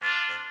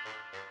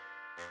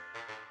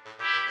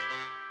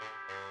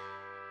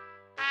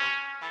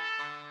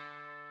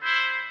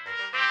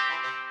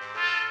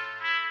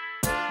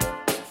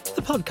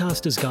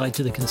Podcaster's Guide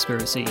to the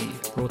Conspiracy,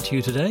 brought to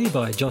you today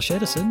by Josh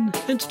Edison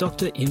and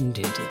Dr. M.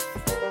 Dentith.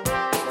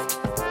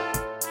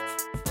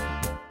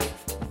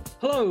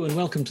 Hello and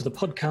welcome to the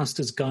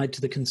Podcaster's Guide to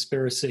the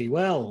Conspiracy.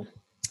 Well,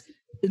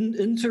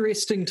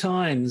 interesting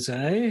times,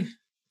 eh?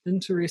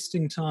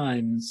 Interesting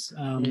times.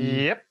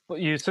 Yep,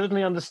 you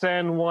certainly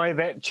understand why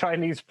that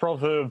Chinese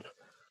proverb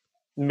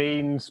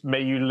means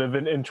may you live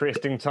in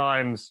interesting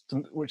times,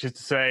 which is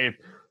to say,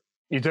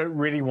 you don't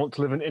really want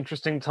to live in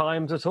interesting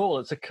times at all.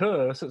 It's a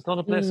curse. It's not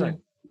a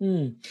blessing.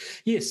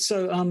 Yes,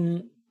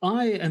 so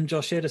I am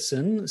Josh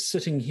Edison,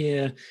 sitting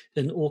here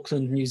in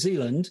Auckland, New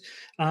Zealand.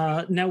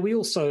 Now, we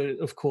also,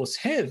 of course,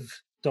 have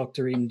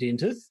Dr. M.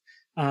 Dentith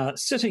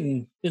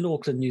sitting in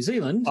Auckland, New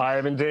Zealand. I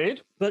am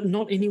indeed. But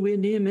not anywhere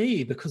near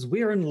me, because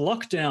we're in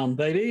lockdown,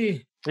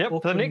 baby. Yep,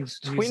 Auckland, for the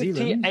next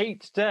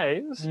 28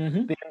 days,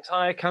 the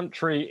entire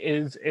country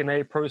is in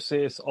a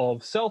process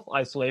of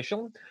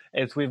self-isolation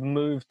as we've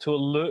moved to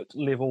alert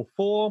level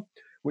 4,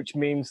 which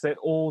means that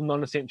all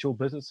non-essential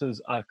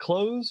businesses are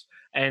closed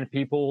and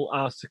people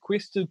are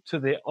sequestered to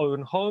their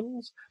own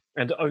homes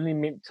and only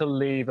meant to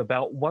leave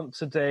about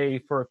once a day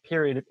for a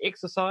period of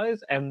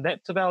exercise, and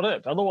that's about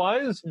it.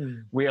 Otherwise,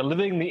 we are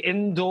living the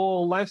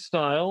indoor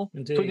lifestyle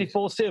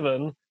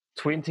 24/7,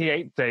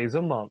 28 days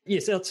a month.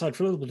 Yes, outside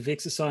for a little bit of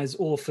exercise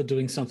or for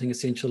doing something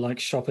essential like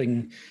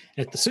shopping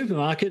at the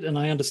supermarket. And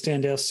I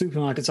understand our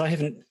supermarkets, I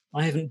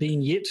haven't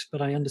been yet,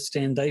 but I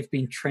understand they've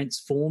been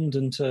transformed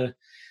into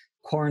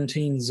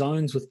quarantine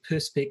zones with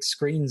perspex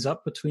screens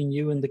up between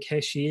you and the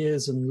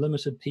cashiers and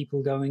limited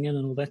people going in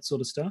and all that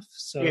sort of stuff.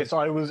 So yes,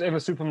 I was in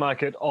a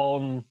supermarket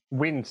on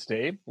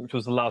Wednesday, which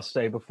was the last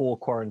day before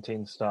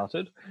quarantine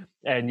started.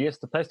 And yes,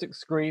 the plastic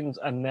screens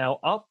are now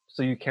up,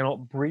 so you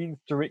cannot breathe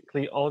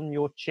directly on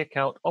your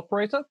checkout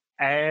operator.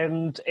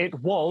 And it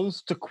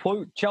was, to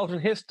quote Charlton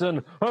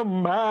Heston, a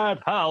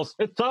madhouse.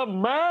 It's a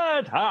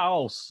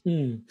madhouse.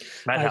 Madhouse.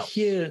 I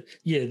hear,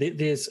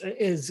 there's,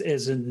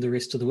 as in the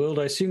rest of the world,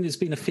 I assume there's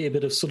been a fair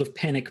bit of sort of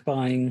panic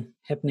buying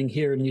happening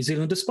here in New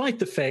Zealand, despite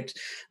the fact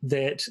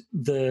that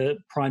the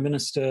Prime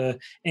Minister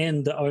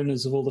and the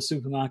owners of all the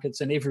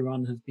supermarkets and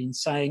everyone have been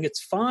saying,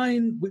 it's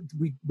fine,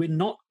 we're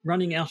not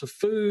running out of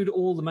food,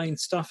 all the main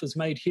stuff is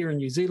made here in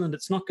New Zealand,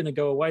 it's not going to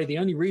go away. The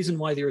only reason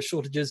why there are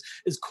shortages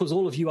is because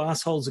all of you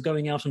assholes are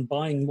going out and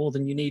buying more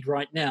than you need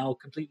right now,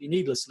 completely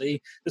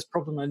needlessly. This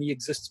problem only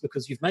exists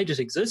because you've made it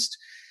exist.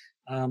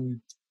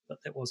 But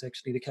that was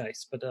actually the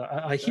case. But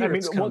I hear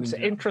it's coming what's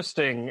down.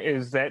 Interesting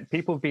is that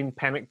people have been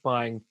panic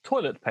buying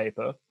toilet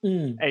paper,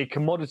 a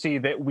commodity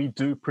that we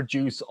do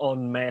produce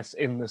en masse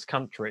in this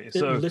country.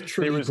 So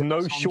there is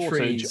no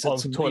shortage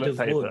of toilet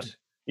paper. Wood.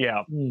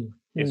 Yeah.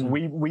 Yes,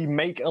 we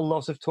make a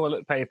lot of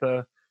toilet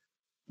paper.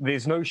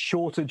 There's no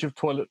shortage of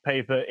toilet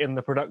paper in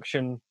the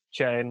production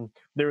chain.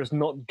 There is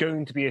not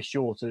going to be a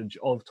shortage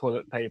of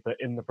toilet paper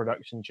in the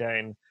production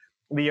chain.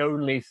 The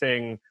only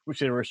thing which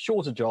there is a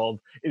shortage of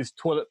is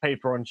toilet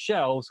paper on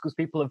shelves because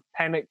people have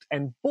panicked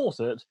and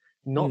bought it,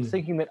 not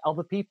thinking that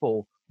other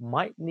people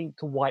might need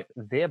to wipe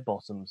their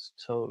bottoms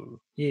too.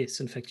 Yes,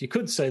 in fact, you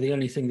could say the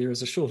only thing there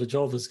is a shortage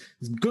of is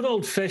good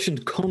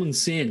old-fashioned common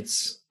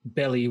sense.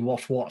 Belly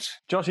what.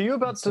 Josh, are you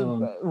about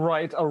to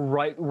write a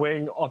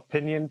right-wing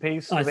opinion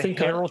piece for the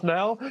Herald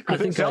now? I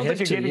think I have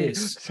to,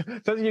 yes.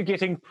 Sounds like you're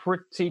getting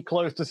pretty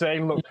close to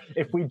saying, look,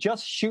 if we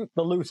just shoot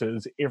the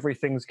looters,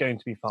 everything's going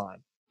to be fine.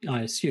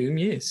 I assume,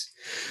 yes.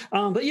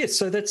 But yes,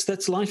 so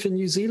that's life in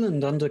New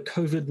Zealand under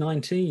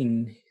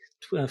COVID-19.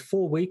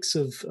 4 weeks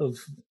of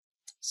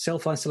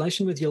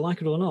self-isolation, whether you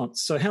like it or not.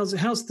 So how's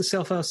the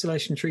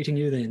self-isolation treating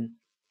you then?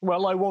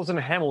 Well, I was in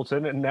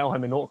Hamilton and now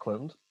I'm in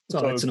Auckland. So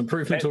that's an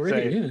improvement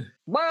already, yeah.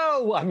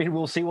 Well, I mean,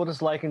 we'll see what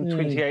it's like in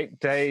 28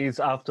 days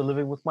after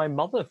living with my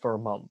mother for a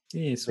month.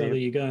 Yes, well, there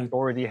you go.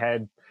 Already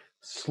had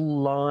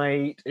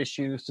slight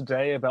issues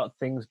today about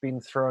things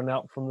being thrown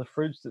out from the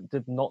fridge that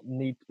did not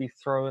need to be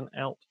thrown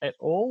out at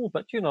all.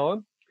 But,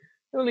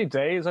 early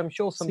days, I'm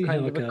sure some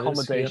kind of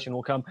accommodation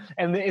will come.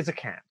 And there is a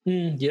cat.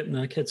 Yep,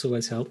 no, cats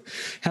always help.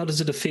 How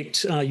does it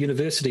affect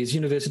universities?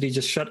 University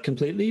just shut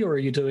completely, or are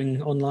you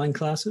doing online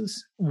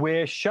classes?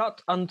 We're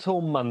shut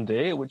until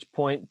Monday, at which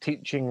point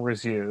teaching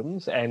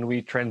resumes and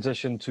we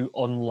transition to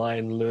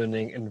online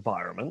learning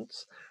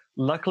environments.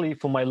 Luckily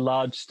for my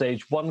large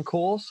stage 1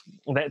 course,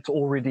 that's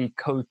already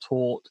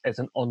co-taught as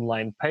an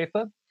online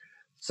paper.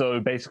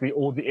 So basically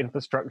all the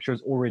infrastructure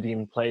is already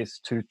in place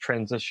to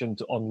transition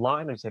to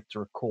online. I just have to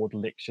record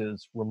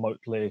lectures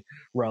remotely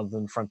rather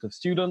than in front of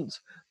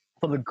students.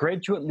 For the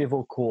graduate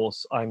level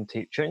course I'm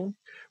teaching,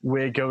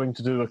 we're going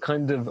to do a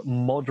kind of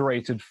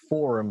moderated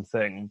forum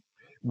thing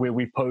where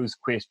we pose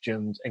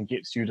questions and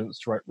get students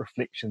to write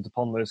reflections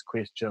upon those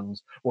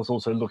questions, whilst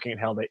also looking at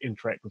how they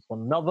interact with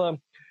one another.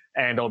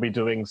 And I'll be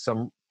doing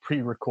some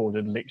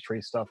pre-recorded lecture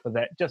stuff for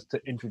that, just to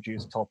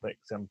introduce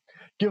topics and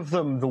give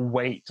them the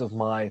weight of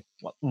my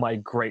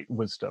great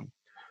wisdom.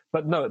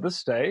 But no, at this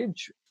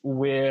stage,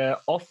 we're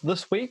off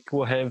this week.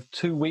 We'll have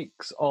 2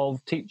 weeks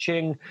of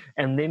teaching,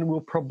 and then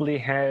we'll probably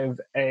have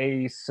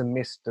a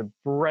semester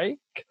break,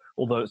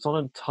 although it's not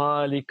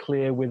entirely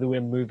clear whether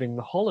we're moving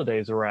the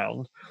holidays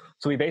around.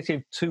 So we basically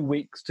have 2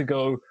 weeks to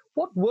go,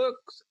 what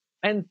works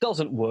and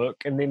doesn't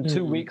work? And then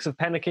 2 weeks of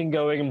panicking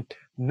going,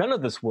 none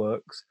of this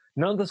works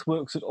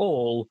at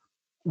all.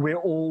 We're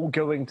all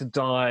going to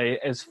die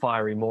as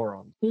fiery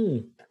morons.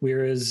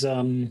 Whereas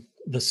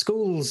the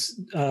schools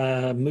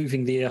are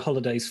moving their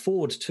holidays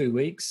forward 2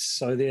 weeks,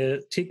 so they're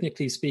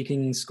technically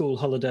speaking, school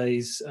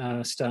holidays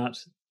start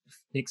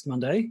next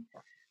Monday,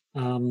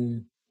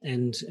 and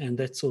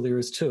that's all there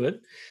is to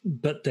it.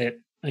 But that,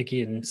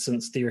 again,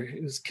 since their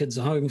kids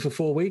are home for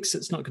 4 weeks,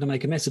 it's not going to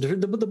make a massive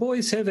difference. But the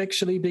boys have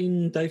actually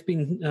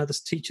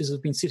the teachers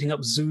have been setting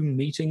up Zoom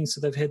meetings,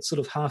 so they've had sort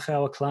of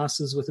half-hour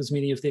classes with as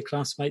many of their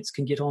classmates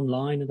can get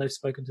online, and they've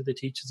spoken to their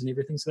teachers and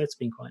everything, so that's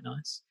been quite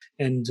nice.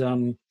 And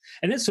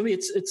that's, for me,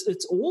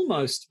 it's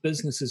almost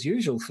business as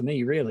usual for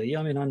me, really.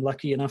 I mean, I'm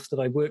lucky enough that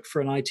I work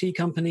for an IT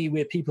company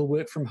where people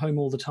work from home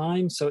all the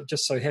time, so it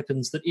just so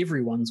happens that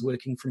everyone's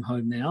working from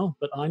home now,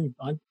 but I'm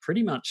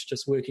pretty much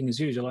just working as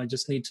usual. I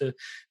just need to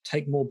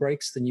take more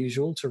breaks than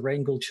usual to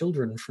wrangle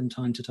children from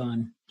time to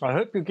time. I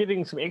hope you're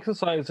getting some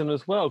exercise in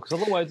as well, because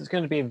otherwise it's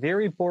going to be a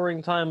very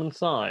boring time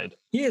inside.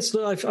 Yes,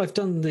 I've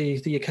done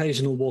the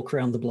occasional walk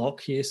around the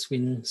block. Yes,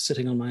 when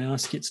sitting on my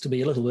ass gets to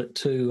be a little bit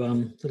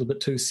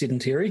too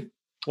sedentary.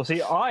 Well,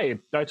 see, I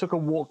took a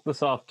walk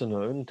this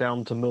afternoon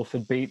down to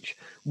Milford Beach,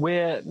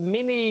 where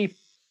many,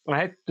 I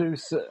had to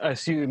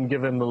assume,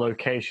 given the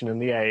location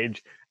and the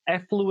age,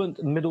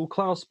 affluent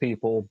middle-class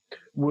people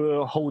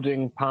were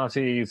holding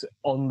parties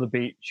on the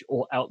beach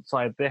or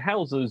outside their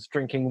houses,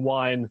 drinking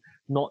wine,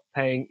 not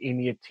paying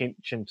any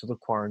attention to the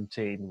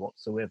quarantine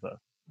whatsoever.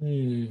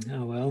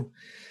 Oh, well.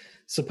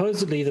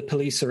 Supposedly the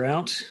police are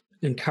out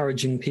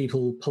encouraging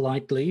people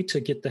politely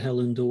to get the hell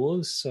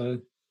indoors, so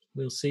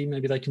we'll see.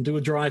 Maybe they can do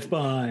a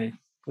drive-by.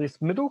 These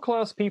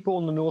middle-class people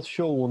on the North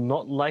Shore will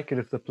not like it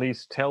if the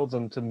police tell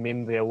them to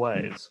mend their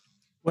ways.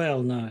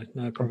 Well, no,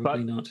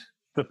 probably not.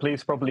 The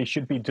police probably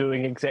should be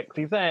doing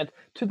exactly that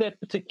to that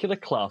particular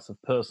class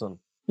of person.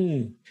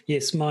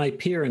 Yes, my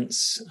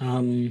parents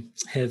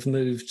have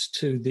moved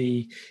to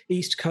the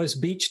East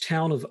Coast beach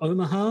town of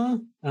Omaha,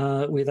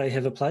 where they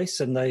have a place,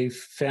 and they've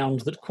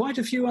found that quite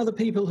a few other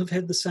people have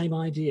had the same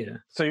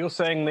idea. So you're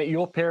saying that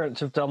your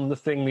parents have done the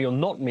thing that you're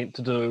not meant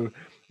to do,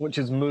 which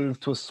is move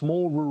to a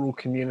small rural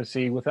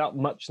community without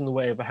much in the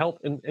way of a health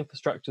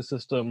infrastructure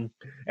system,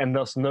 and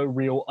thus no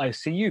real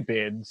ICU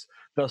beds,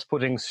 thus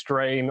putting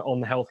strain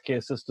on the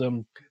healthcare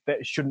system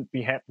that shouldn't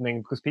be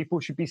happening because people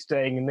should be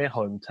staying in their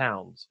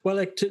hometowns.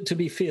 Well, to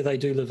be fair, they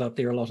do live up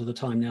there a lot of the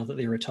time now that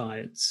they're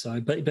retired. So,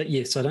 but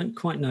yes, I don't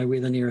quite know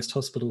where the nearest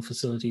hospital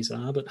facilities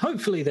are, but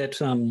hopefully that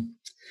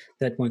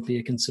won't be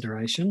a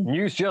consideration.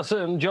 News just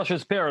in,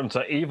 Josh's parents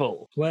are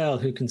evil. Well,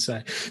 who can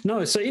say?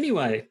 No, so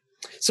anyway...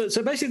 So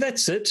basically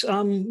that's it.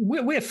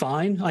 We're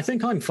fine. I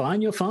think I'm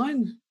fine. You're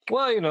fine?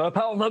 Well, you know,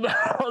 apart from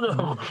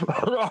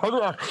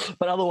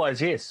but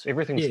otherwise, yes,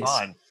 everything's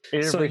fine.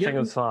 Everything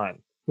is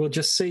fine. We'll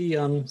just see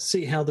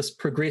how this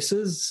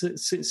progresses,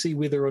 see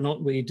whether or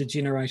not we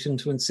degenerate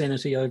into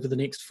insanity over the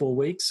next 4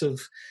 weeks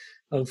of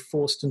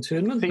forced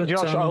internment. See,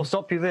 Josh, I'll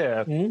stop you there.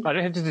 I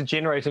don't have to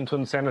degenerate into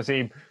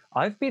insanity.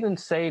 I've been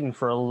insane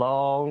for a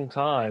long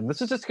time.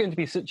 This is just going to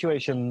be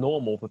situation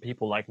normal for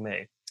people like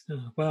me.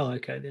 Oh, well,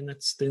 okay, then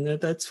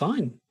that's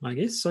fine, I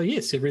guess. So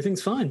yes,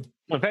 everything's fine.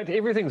 In fact,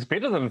 everything's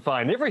better than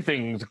fine.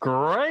 Everything's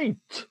great.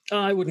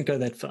 I wouldn't go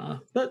that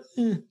far, but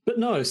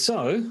no.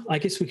 So I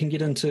guess we can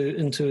get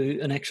into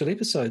an actual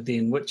episode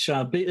then, which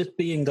it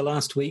being the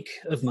last week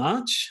of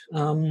March,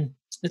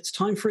 it's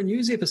time for a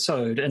news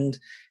episode, and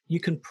you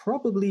can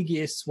probably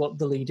guess what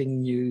the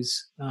leading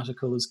news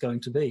article is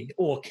going to be,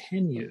 or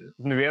can you?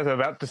 Yes, I'm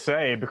about to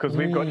say, because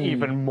we've got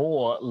even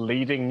more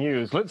leading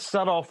news. Let's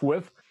start off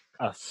with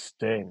a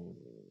sting.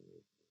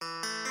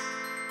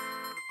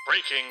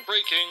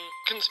 Breaking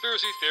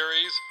conspiracy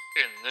theories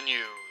in the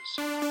news.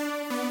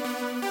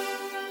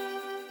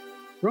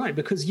 Right,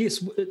 because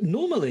yes,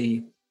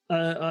 normally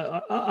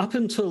up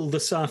until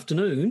this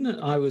afternoon,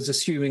 I was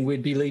assuming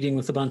we'd be leading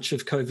with a bunch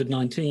of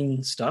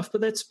COVID-19 stuff,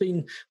 but that's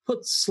been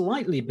put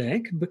slightly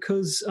back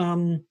because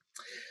the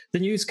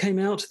news came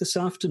out this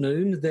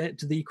afternoon that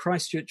the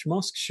Christchurch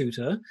mosque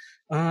shooter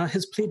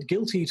has pled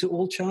guilty to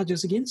all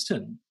charges against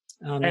him.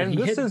 And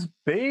this is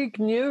big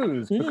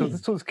news because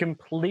this was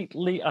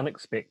completely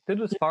unexpected.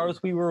 As far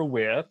as we were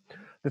aware,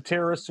 the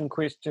terrorist in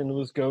question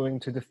was going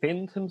to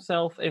defend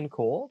himself in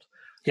court.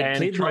 He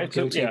pled not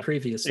guilty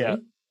previously. Yeah,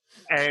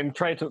 and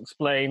try to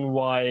explain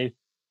why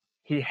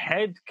he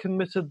had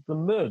committed the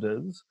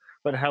murders,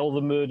 but how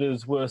the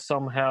murders were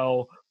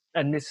somehow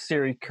a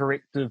necessary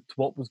corrective to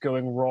what was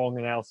going wrong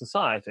in our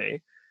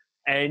society.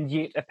 And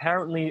yet,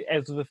 apparently,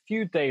 as of a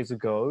few days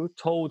ago,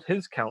 told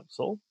his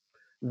counsel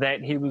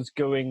that he was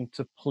going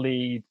to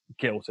plead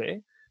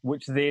guilty,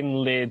 which then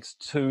led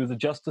to the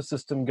justice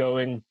system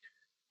going,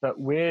 but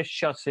we're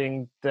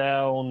shutting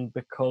down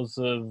because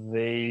of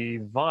the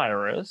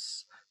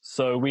virus,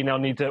 so we now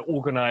need to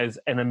organize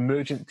an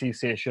emergency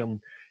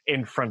session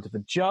in front of a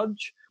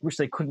judge, which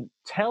they couldn't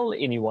tell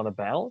anyone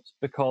about,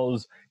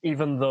 because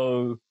even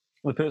though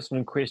the person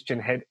in question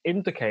had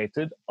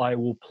indicated, I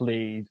will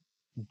plead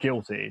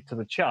guilty to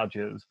the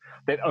charges.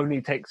 That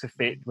only takes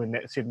effect when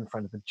that's said in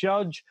front of a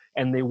judge,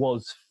 and there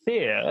was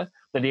fear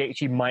that he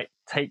actually might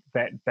take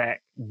that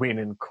back when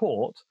in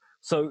court.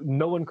 So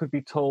no one could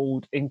be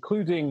told,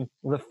 including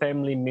the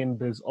family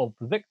members of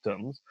the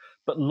victims.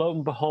 But lo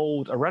and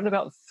behold, around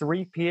about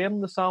 3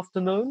 p.m. this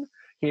afternoon,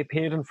 he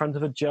appeared in front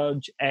of a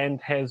judge and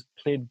has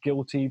pled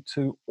guilty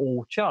to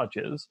all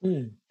charges.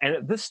 And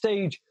at this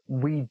stage,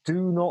 we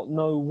do not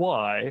know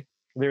why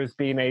there has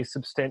been a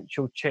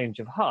substantial change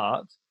of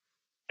heart.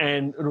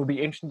 And it'll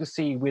be interesting to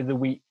see whether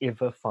we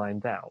ever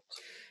find out.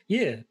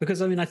 Yeah,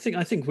 because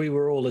I think we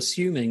were all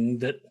assuming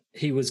that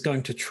he was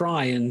going to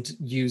try and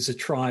use a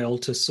trial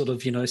to sort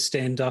of,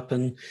 stand up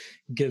and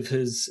give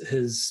his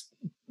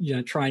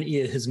try and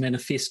air his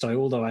manifesto,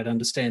 although I'd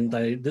understand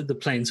the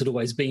plans had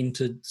always been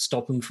to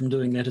stop him from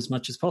doing that as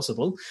much as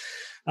possible.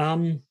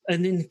 And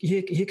then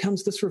here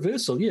comes this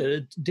reversal. Yeah,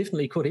 it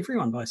definitely caught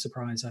everyone by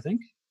surprise, I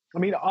think. I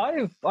mean,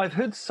 I've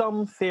heard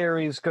some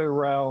theories go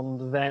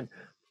around that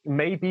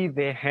maybe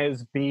there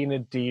has been a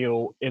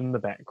deal in the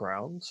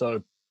background.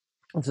 So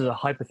this is a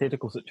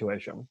hypothetical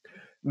situation.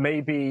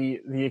 Maybe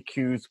the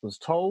accused was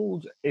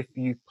told, if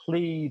you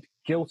plead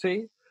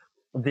guilty,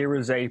 there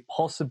is a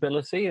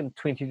possibility in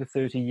 20 to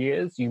 30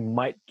 years you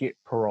might get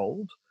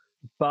paroled.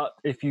 But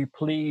if you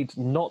plead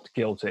not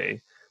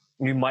guilty,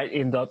 you might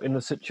end up in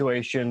a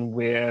situation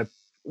where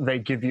they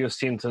give you a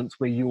sentence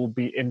where you will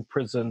be in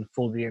prison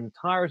for the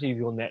entirety of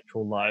your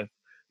natural life,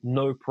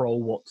 no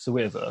parole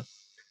whatsoever.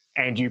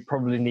 And you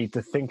probably need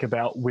to think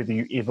about whether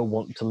you ever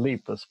want to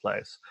leave this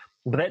place.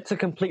 But that's a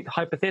complete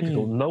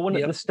hypothetical. No one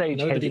at this stage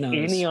has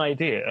any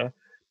idea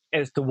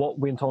as to what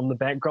went on in the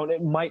background.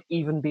 It might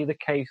even be the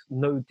case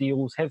no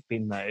deals have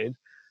been made.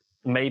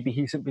 Maybe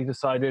he simply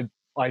decided,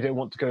 I don't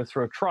want to go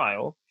through a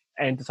trial,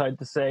 and decided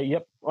to say,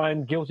 yep,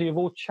 I'm guilty of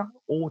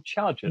all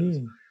charges.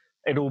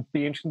 It'll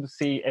be interesting to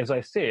see, as I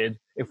said,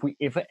 if we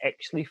ever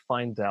actually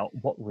find out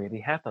what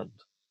really happened.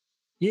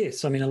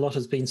 Yes, I mean, a lot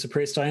has been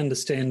suppressed. I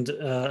understand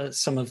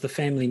some of the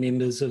family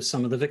members of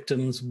some of the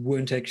victims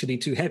weren't actually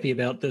too happy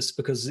about this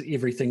because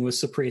everything was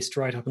suppressed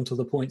right up until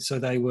the point, so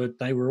they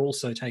were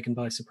also taken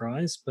by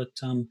surprise. But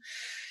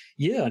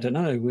I don't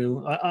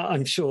know.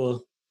 I'm sure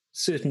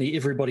certainly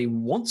everybody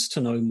wants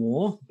to know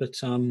more, but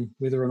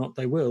whether or not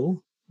they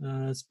will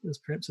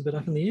is perhaps a bit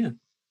up in the air.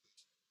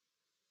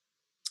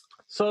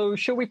 So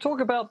shall we talk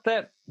about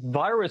that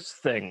virus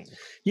thing?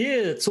 Yeah,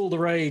 it's all the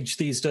rage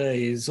these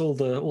days. All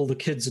the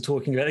kids are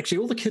talking about. Actually,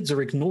 all the kids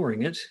are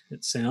ignoring it.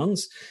 It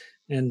sounds,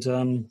 and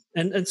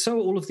so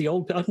all of the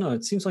old. I don't know.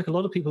 It seems like a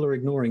lot of people are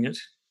ignoring it,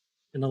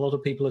 and a lot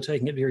of people are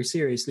taking it very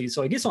seriously.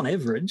 So I guess on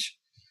average,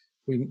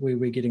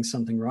 we're getting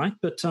something right.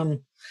 But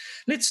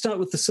let's start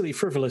with the silly,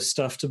 frivolous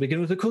stuff to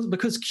begin with,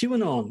 because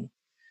QAnon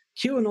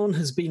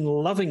has been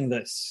loving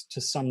this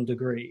to some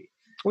degree.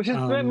 Which is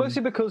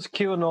mostly because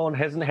QAnon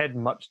hasn't had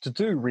much to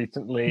do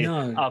recently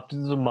after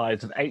the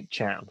demise of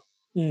 8chan.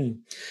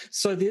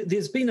 So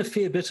there's been a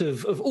fair bit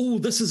of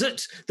this is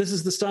it. This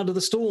is the start of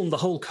the storm, the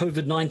whole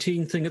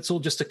COVID-19 thing. It's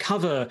all just a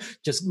cover.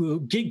 Just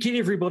get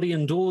everybody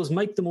indoors,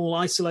 make them all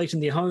isolate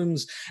in their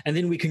homes, and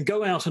then we can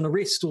go out and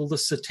arrest all the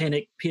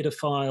satanic,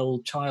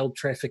 pedophile, child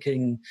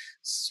trafficking,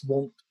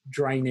 swamp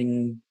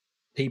draining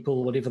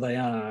people, whatever they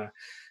are.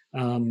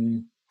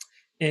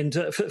 And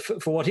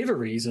for whatever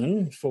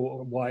reason,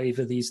 for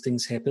whatever these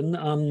things happen,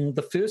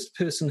 the first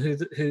person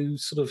who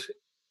sort of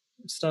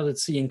started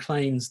seeing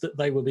claims that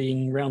they were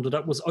being rounded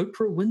up was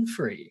Oprah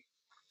Winfrey,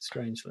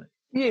 strangely.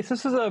 Yes,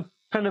 this is a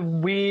kind of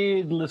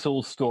weird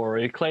little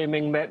story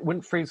claiming that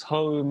Winfrey's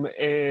home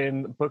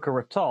in Boca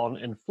Raton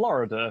in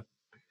Florida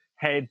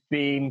had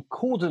been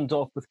cordoned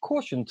off with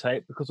caution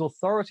tape because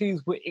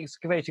authorities were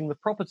excavating the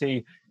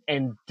property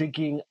and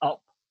digging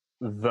up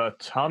the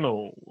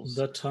tunnels.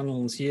 The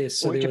tunnels, yes.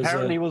 So which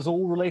apparently was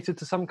all related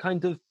to some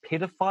kind of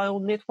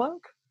pedophile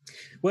network?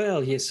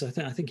 Well, yes,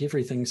 I think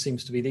everything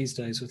seems to be these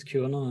days with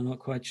QAnon. I'm not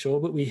quite sure.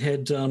 But we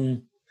had,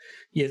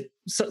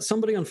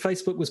 somebody on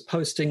Facebook was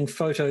posting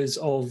photos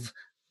of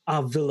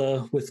our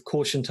villa with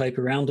caution tape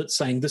around it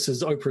saying this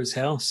is Oprah's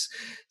house.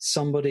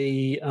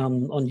 Somebody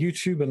on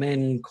YouTube, a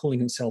man calling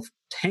himself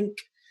Tank,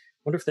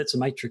 I wonder if that's a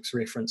Matrix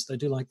reference. They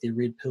do like their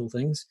red pill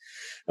things.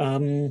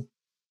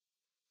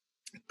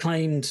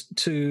 Claimed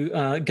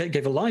to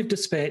gave a live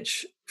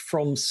dispatch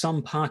from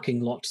some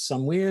parking lot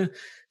somewhere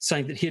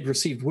saying that he had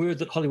received word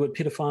that Hollywood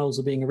pedophiles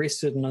are being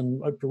arrested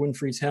and Oprah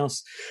Winfrey's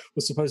house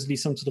was supposedly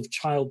some sort of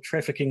child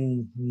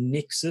trafficking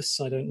nexus.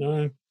 I don't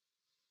know.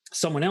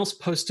 Someone else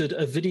posted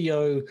a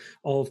video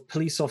of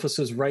police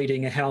officers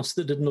raiding a house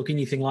that didn't look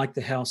anything like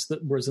the house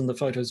that was in the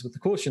photos with the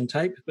caution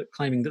tape, but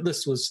claiming that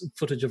this was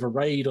footage of a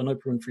raid on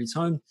Oprah Winfrey's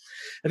home.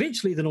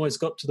 Eventually, the noise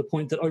got to the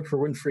point that Oprah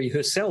Winfrey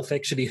herself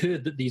actually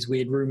heard that these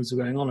weird rumors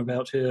were going on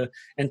about her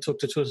and took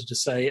to Twitter to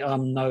say,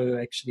 no,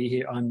 actually,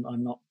 here I'm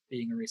not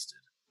being arrested.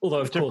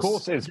 Although, of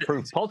course, is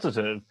proof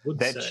positive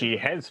that she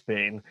has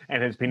been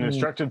and has been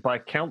instructed by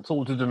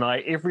counsel to deny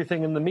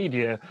everything in the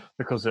media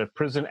because her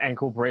prison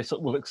ankle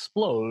bracelet will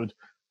explode,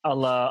 a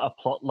la a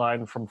plot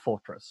line from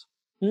Fortress.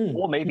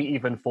 Or maybe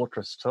even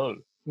Fortress 2.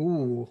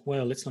 Ooh,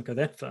 well, let's not go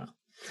that far.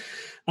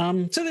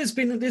 So there's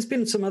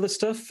been some other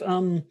stuff.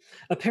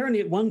 Apparently,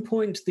 at one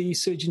point, the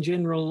Surgeon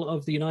General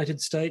of the United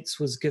States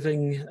was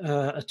giving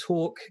a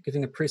talk,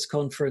 giving a press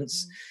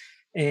conference,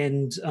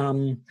 and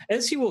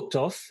as he walked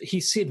off, he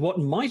said what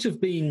might have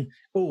been,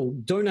 "Oh,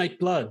 donate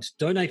blood,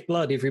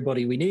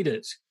 everybody, we need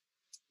it,"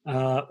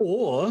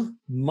 or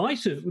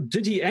might have.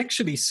 Did he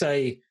actually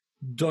say,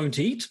 "Don't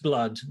eat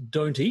blood,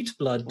 don't eat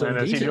blood,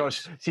 don't eat it"?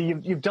 Josh,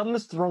 you've done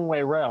this the wrong way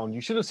around.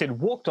 You should have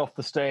said, walked off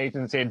the stage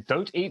and said,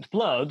 "Don't eat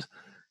blood,"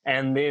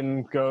 and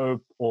then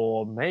go,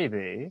 or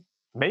maybe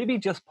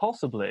just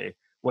possibly,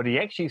 what he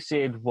actually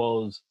said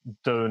was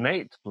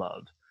donate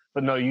blood.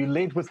 But no, you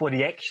led with what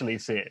he actually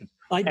said.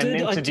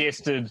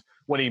 Suggested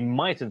what he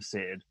might have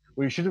said.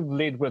 Well, you should have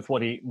led with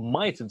what he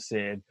might have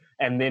said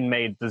and then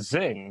made the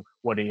zing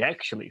what he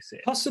actually said.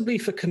 Possibly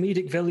for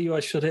comedic value I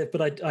should have,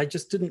 but I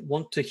just didn't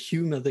want to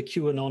humour the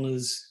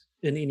QAnoners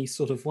in any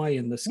sort of way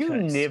in this case. You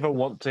never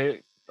want to...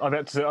 you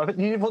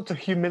never want to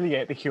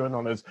humiliate the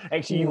QAnoners.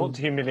 Actually, you want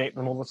to humiliate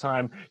them all the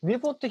time. You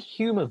never want to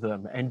humour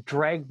them and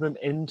drag them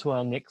into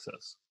our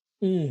nexus.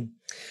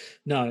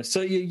 No.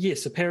 So,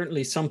 yes,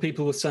 apparently some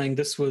people were saying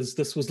this was,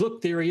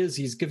 look, there he is.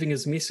 He's giving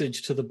his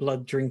message to the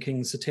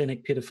blood-drinking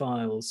satanic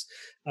pedophiles.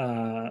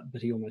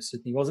 But he almost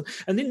certainly wasn't.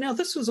 And then now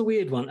this was a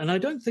weird one. And I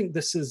don't think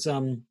this is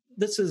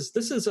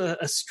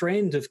a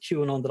strand of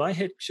QAnon that I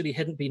actually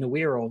hadn't been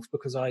aware of,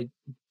 because I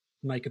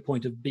make a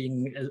point of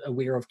being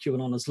aware of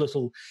QAnon as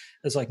little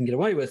as I can get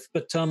away with.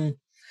 But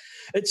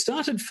it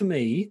started for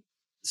me,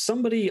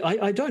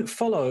 I don't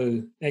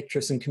follow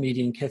actress and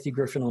comedian Kathy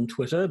Griffin on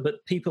Twitter,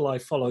 but people I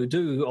follow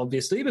do,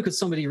 obviously, because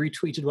somebody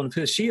retweeted one of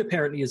hers. She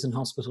apparently is in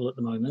hospital at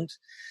the moment,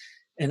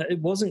 and it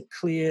wasn't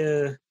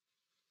clear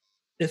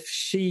if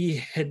she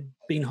had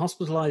been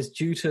hospitalized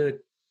due to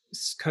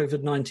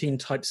COVID-19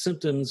 type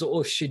symptoms,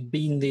 or if she'd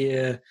been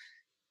there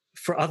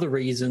for other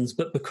reasons,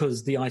 but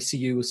because the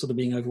ICU was sort of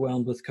being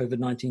overwhelmed with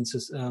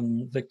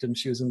COVID-19 victims,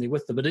 she was in there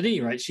with them. But at any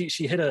rate,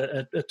 she had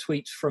a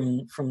tweet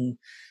from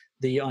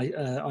the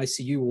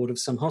ICU ward of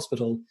some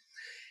hospital.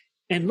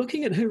 And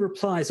looking at her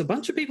replies, a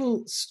bunch of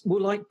people were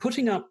like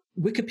putting up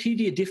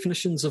Wikipedia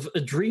definitions of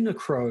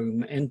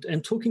adrenochrome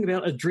and talking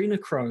about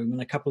adrenochrome in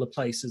a couple of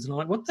places. And I'm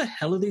like, what the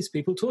hell are these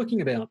people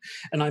talking about?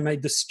 And I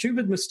made the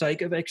stupid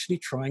mistake of actually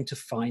trying to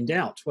find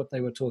out what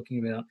they were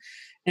talking about,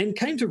 and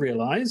came to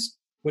realize,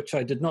 which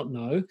I did not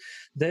know,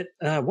 that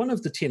one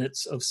of the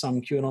tenets of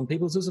some QAnon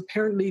peoples is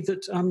apparently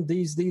that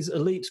these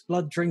elite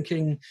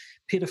blood-drinking,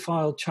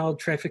 pedophile, child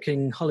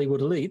trafficking Hollywood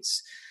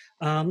elites,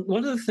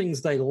 one of the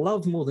things they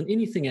love more than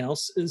anything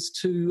else is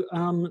to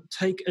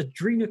take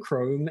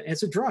adrenochrome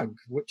as a drug,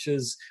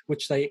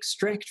 which they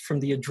extract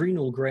from the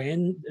adrenal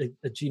glands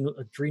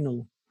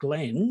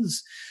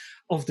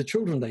of the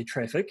children they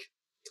traffic.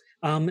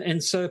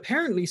 And so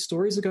apparently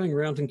stories are going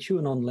around in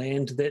QAnon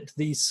land that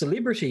these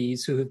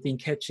celebrities who have been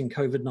catching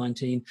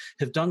COVID-19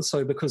 have done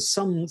so because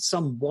some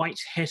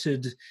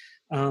white-hatted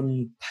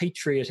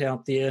patriot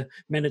out there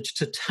managed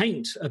to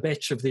taint a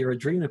batch of their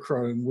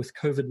adrenochrome with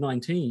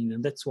COVID-19,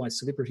 and that's why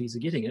celebrities are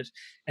getting it.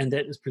 And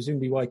that is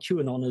presumably why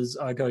QAnoners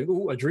are going,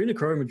 oh,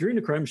 adrenochrome,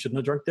 shouldn't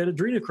have drunk that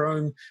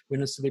adrenochrome,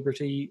 when a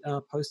celebrity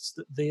posts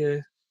that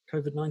they're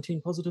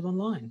COVID-19 positive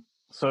online.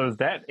 So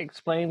that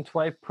explains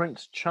why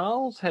Prince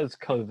Charles has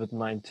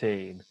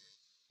COVID-19.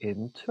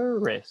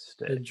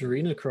 Interesting.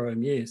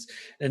 Adrenochrome, yes.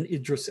 And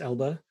Idris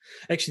Elba.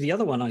 Actually, the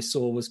other one I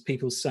saw was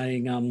people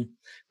saying,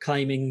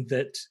 claiming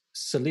that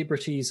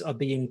celebrities are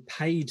being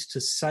paid to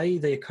say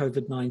they're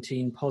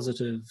COVID-19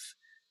 positive,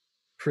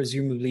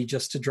 presumably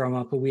just to drum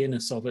up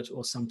awareness of it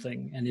or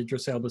something. And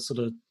Idris Elba sort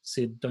of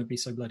said, don't be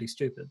so bloody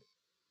stupid.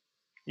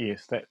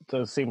 Yes, that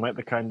does seem like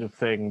the kind of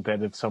thing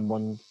that if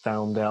someone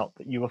found out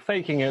that you were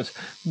faking it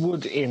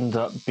would end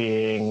up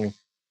being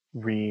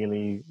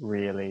really,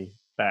 really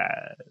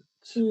bad.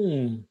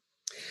 So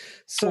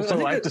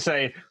also, I have to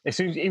say,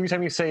 every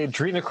time you say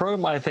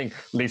adrenochrome, I think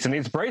Lisa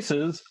needs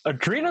braces,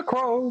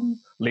 adrenochrome.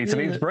 Lisa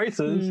needs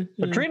braces,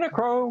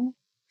 adrenochrome.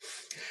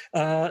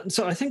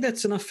 So I think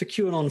that's enough for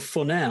QAnon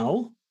for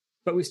now,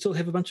 but we still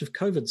have a bunch of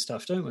COVID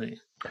stuff, don't we?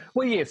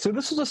 Well, yeah, so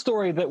this is a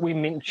story that we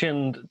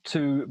mentioned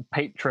to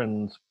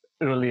patrons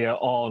earlier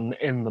on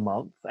in the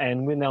month,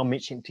 and we're now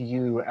mentioning to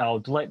you, our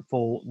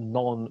delightful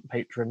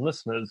non-patron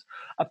listeners.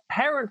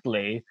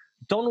 Apparently,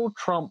 Donald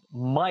Trump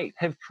might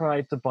have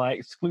tried to buy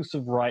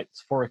exclusive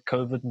rights for a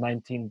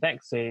COVID-19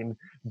 vaccine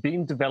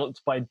being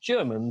developed by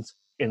Germans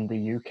in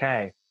the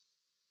UK.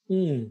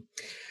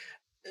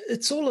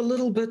 It's all a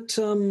little bit...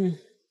 a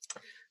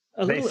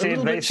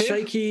little bit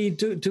shaky.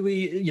 Do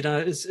we,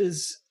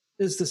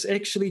 is this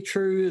actually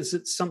true? Is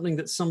it something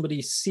that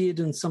somebody said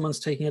and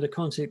someone's taking out of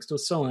context or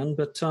so on?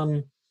 But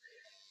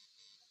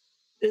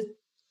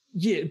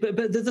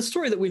the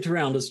story that went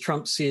around is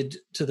Trump said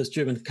to this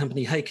German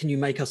company, hey, can you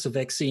make us a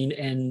vaccine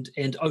and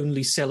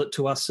only sell it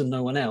to us and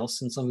no one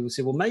else? And some people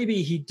said, well,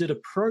 maybe he did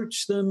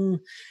approach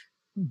them,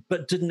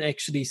 but didn't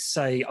actually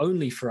say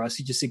only for us.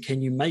 He just said,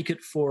 can you make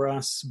it for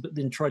us? But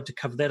then tried to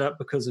cover that up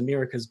because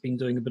America's been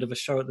doing a bit of a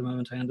show at the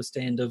moment, I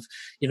understand, of,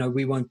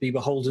 we won't be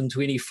beholden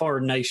to any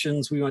foreign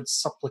nations. We won't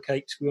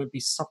be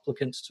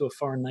supplicant to a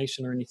foreign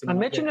nation or anything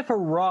Imagine like if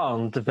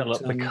Iran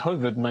developed the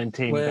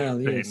COVID-19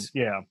 vaccine. Yes.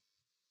 Yeah.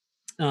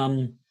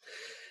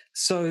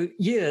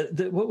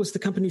 What was the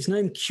company's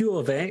name?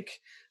 CureVac.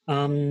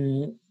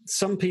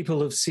 Some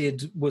people have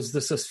said, was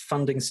this a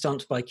funding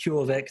stunt by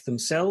CureVac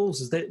themselves?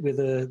 Is that where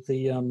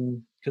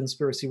the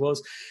conspiracy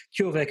was?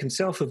 CureVac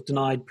himself have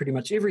denied pretty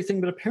much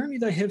everything, but apparently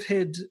they have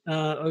had,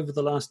 over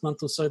the last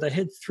month or so, they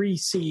had 3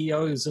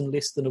 CEOs in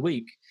less than a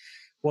week.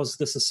 Was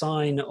this a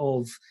sign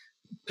of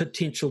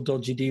potential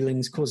dodgy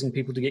dealings causing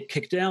people to get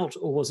kicked out,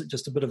 or was it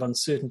just a bit of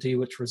uncertainty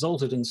which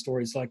resulted in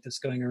stories like this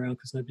going around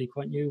because nobody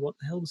quite knew what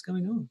the hell was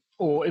going on?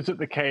 Or is it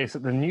the case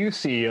that the new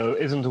CEO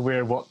isn't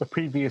aware of what the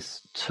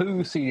previous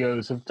 2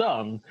 CEOs have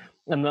done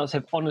and thus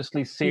have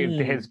honestly said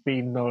there has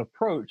been no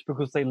approach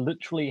because they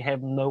literally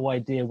have no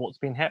idea what's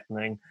been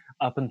happening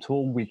up until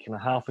a week and a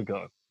half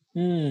ago?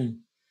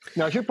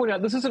 Now, I should point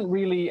out, this isn't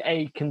really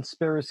a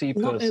conspiracy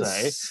per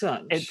se.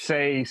 Such. It's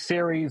a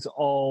series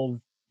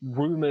of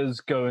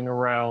rumors going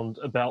around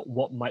about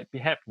what might be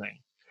happening.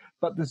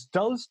 But this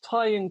does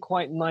tie in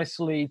quite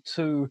nicely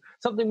to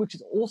something which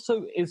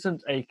also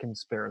isn't a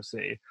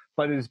conspiracy,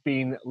 but has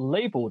been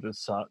labeled as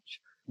such,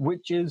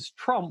 which is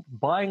Trump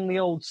buying the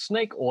old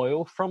snake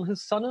oil from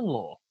his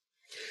son-in-law.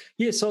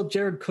 Yes, old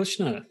Jared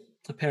Kushner,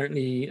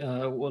 apparently,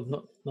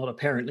 not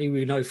apparently,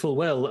 we know full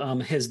well,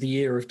 has the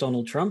ear of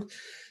Donald Trump.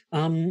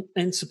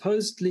 And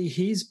supposedly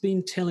he's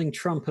been telling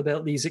Trump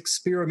about these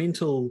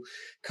experimental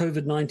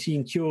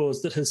COVID-19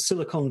 cures that his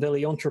Silicon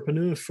Valley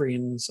entrepreneur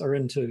friends are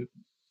into,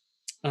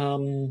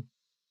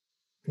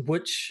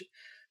 which,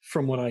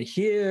 from what I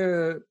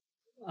hear,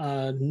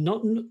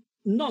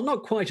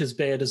 not quite as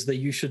bad as the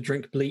you should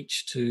drink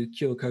bleach to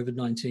cure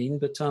COVID-19,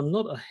 but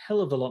not a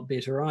hell of a lot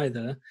better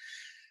either.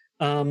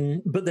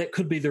 But that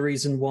could be the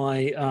reason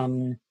why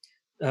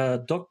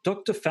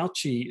Dr.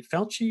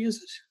 Fauci is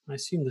it? I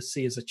assume the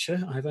C is a ch.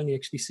 I've only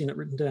actually seen it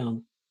written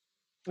down.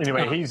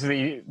 Anyway, he's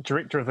the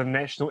director of the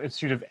National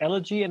Institute of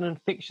Allergy and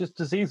Infectious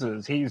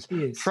Diseases. He's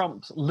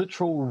Trump's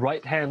literal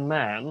right-hand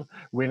man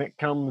when it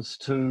comes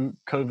to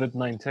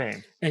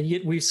COVID-19. And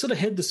yet we've sort of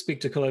had the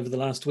spectacle over the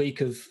last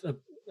week of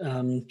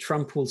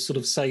Trump will sort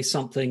of say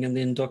something and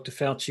then Dr.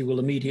 Fauci will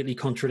immediately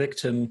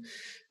contradict him.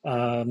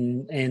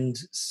 And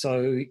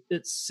so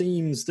it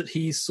seems that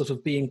he's sort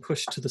of being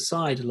pushed to the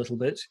side a little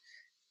bit.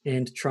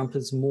 And Trump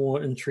is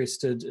more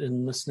interested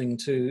in listening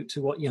to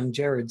what young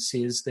Jared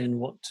says than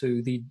what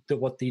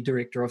the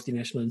director of the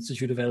National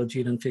Institute of Allergy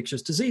and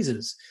Infectious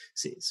Diseases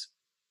says.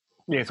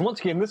 Yes,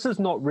 once again, this is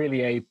not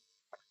really a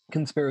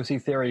conspiracy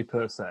theory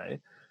per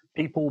se.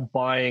 People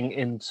buying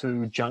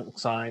into junk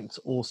science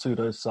or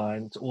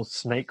pseudoscience or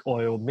snake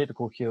oil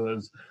medical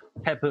cures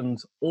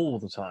happens all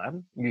the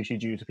time, usually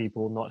due to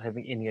people not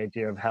having any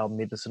idea of how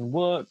medicine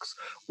works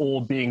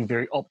or being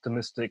very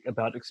optimistic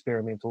about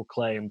experimental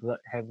claims that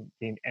haven't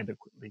been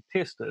adequately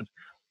tested.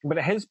 But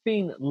it has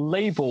been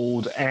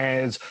labeled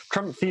as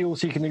Trump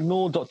feels he can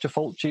ignore Dr.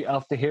 Fauci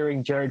after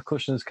hearing Jared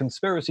Kushner's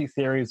conspiracy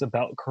theories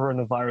about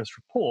coronavirus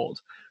report.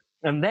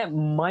 And that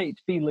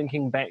might be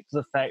linking back to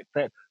the fact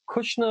that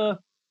Kushner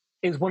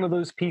is one of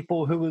those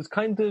people who was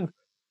kind of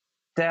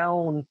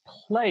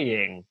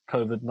downplaying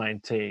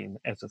COVID-19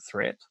 as a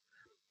threat,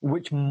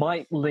 which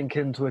might link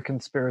into a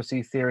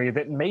conspiracy theory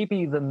that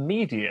maybe the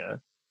media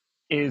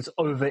is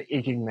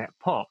over-egging that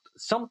pot.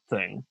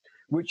 Something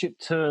which it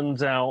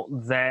turns out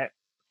that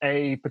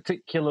a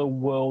particular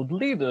world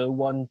leader,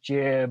 one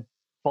Jair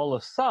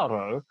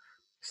Bolsonaro,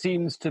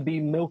 seems to be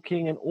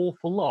milking an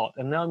awful lot.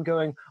 And now I'm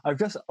going, I've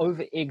just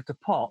over-egged a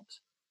pot,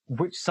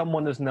 which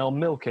someone is now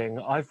milking.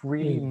 I've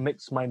really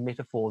mixed my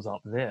metaphors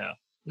up there.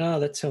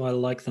 No, that's how I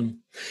like them.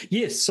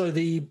 Yes, so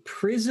the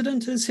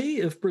president, is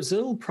he, of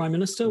Brazil, prime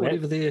minister,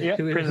 whatever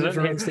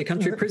whoever runs their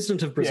country,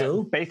 president of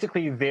Brazil. Yeah,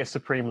 basically their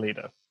supreme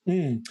leader.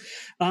 Kind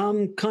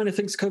of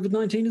thinks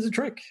COVID-19 is a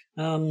trick.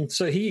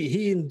 So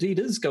he indeed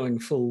is going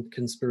full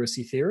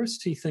conspiracy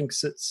theorist. He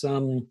thinks it's,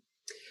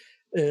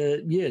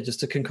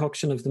 just a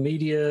concoction of the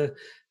media,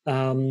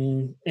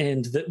 and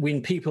that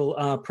when people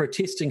are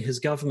protesting his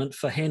government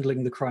for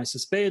handling the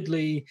crisis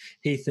badly,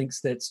 he thinks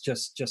that's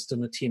just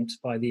an attempt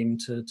by them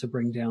to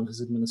bring down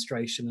his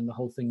administration, and the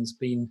whole thing's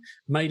been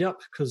made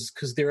up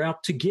because they're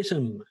out to get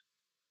him.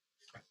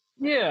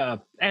 Yeah,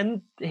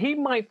 and he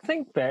might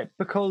think that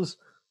because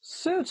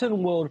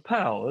certain world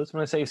powers,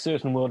 when I say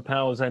certain world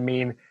powers, I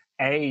mean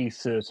a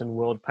certain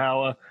world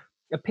power,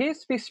 appears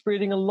to be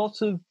spreading a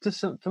lot of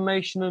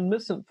disinformation and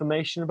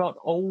misinformation about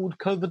old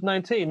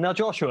COVID-19. Now,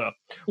 Joshua,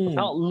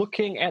 without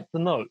looking at the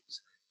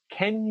notes,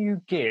 can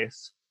you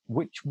guess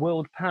which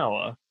world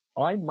power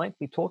I might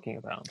be talking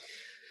about?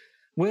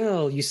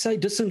 Well, you say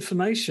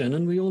disinformation,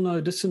 and we all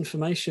know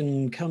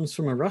disinformation comes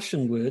from a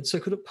Russian word, so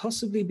could it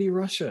possibly be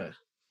Russia?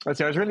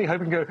 So I was really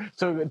hoping to go,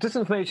 so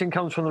disinformation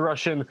comes from the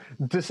Russian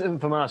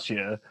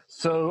disinformatia,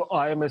 so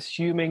I am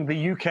assuming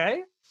the UK?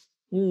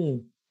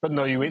 But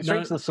no, you went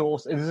straight to the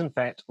source. It is, in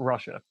fact,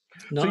 Russia.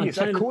 No,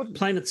 I'm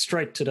playing it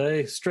straight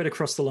today, straight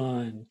across the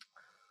line,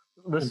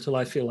 until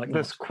I feel like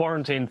this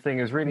quarantine thing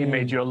has really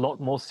made you a lot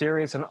more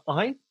serious, and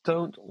I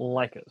don't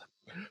like it.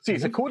 So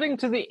yes, according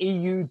to the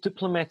EU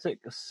Diplomatic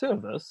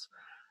Service,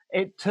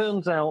 it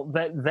turns out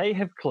that they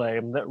have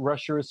claimed that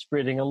Russia is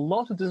spreading a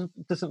lot of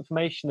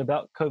disinformation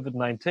about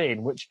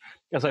COVID-19, which,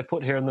 as I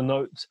put here in the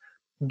notes,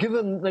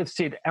 given they've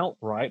said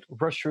outright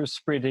Russia is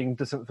spreading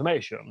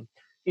disinformation,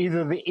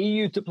 either the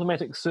EU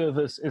Diplomatic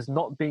Service is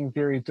not being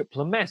very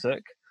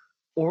diplomatic,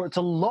 or it's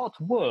a lot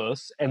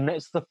worse, and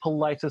that's the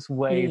politest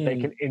way they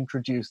can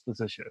introduce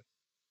this issue.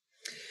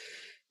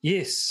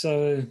 Yes,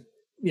 so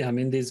yeah, I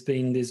mean, there's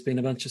been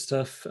a bunch of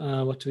stuff.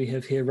 What do we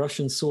have here?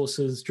 Russian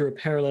sources drew a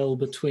parallel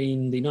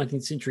between the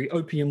 19th century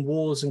opium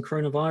wars and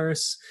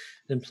coronavirus,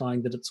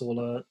 implying that it's all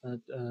a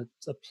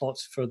plot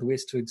for the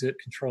West to exert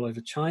control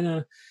over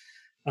China.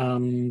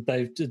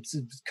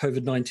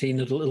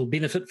 COVID-19, it'll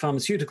benefit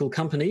pharmaceutical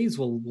companies.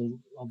 Well,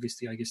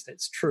 obviously, I guess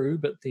that's true,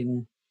 but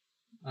then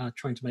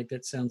trying to make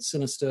that sound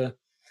sinister.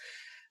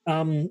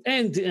 And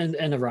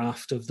a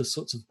raft of the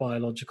sorts of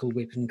biological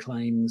weapon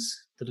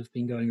claims that have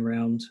been going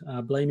around,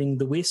 blaming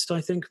the West,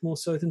 I think, more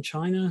so than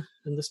China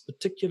in this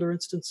particular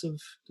instance of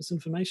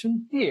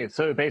disinformation. Yeah,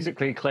 so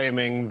basically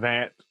claiming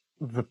that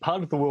the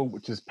part of the world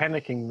which is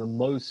panicking the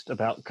most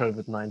about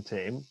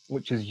COVID-19,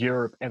 which is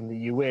Europe and the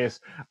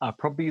US, are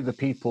probably the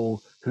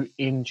people who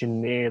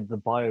engineered the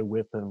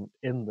bioweapon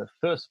in the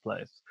first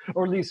place.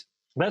 Or at least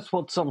that's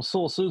what some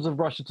sources of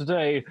Russia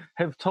Today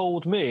have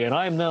told me. And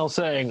I'm now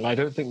saying I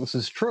don't think this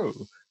is true,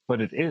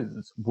 but it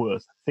is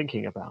worth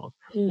thinking about,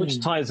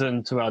 which ties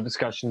into our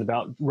discussion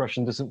about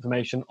Russian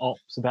disinformation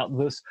ops about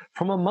this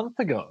from a month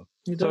ago.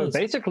 So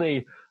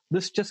basically,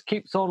 this just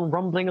keeps on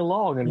rumbling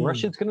along, and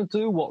Russia's going to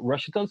do what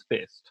Russia does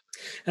best.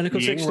 And of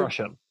course, actually,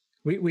 Russia.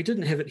 We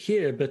didn't have it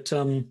here, but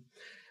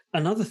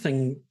another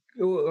thing,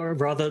 or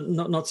rather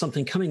not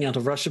something coming out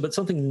of Russia, but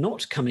something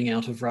not coming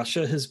out of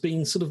Russia, has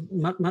been sort of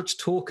much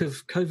talk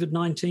of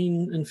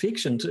COVID-19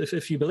 infection.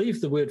 If you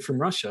believe the word from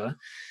Russia,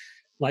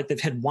 like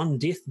they've had one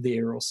death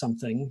there or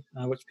something,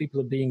 which people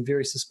are being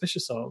very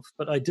suspicious of.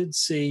 But I did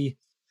see,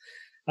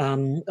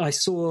 I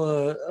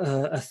saw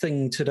a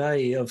thing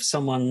today of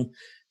someone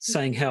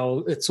saying how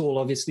it's all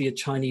obviously a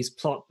Chinese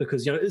plot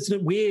because, isn't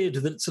it weird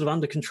that it's sort of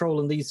under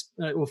control in these,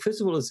 well, first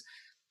of all,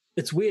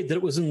 it's weird that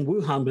it was in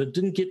Wuhan, but it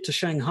didn't get to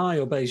Shanghai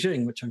or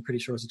Beijing, which I'm pretty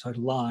sure is a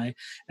total lie.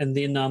 And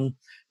then,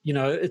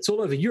 it's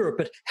all over Europe,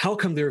 but how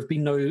come there have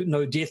been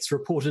no deaths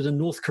reported in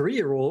North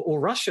Korea or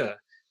Russia?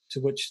 To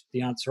which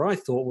the answer I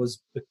thought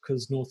was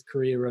because North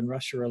Korea and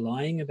Russia are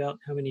lying about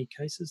how many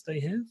cases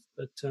they have.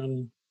 But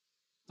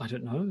I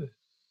don't know.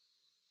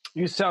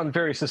 You sound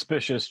very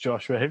suspicious,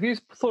 Joshua. Have you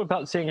thought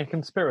about seeing a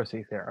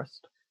conspiracy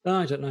theorist?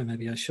 I don't know.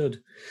 Maybe I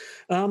should.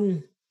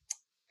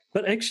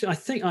 But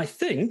actually, I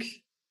think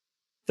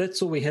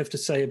that's all we have to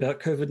say about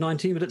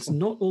COVID-19, but it's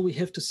not all we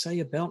have to say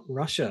about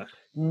Russia.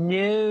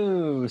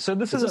 No. So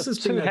this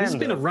has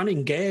been a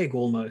running gag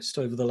almost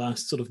over the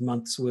last sort of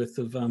month's worth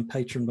of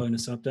patron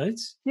bonus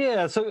updates.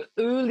 Yeah, so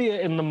earlier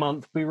in the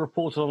month, we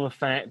reported on the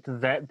fact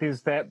that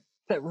there's that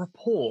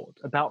report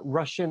about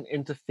Russian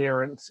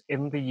interference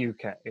in the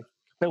UK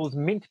that was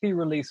meant to be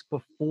released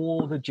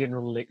before the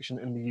general election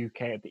in the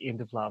UK at the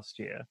end of last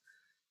year,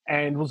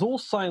 and was all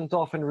signed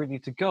off and ready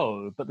to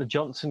go, but the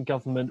Johnson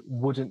government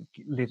wouldn't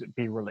let it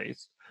be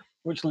released,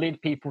 which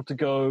led people to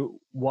go,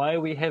 why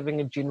are we having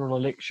a general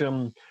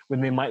election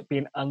when there might be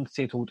an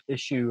unsettled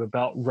issue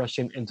about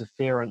Russian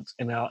interference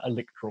in our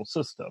electoral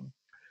system?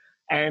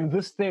 And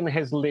this then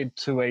has led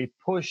to a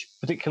push,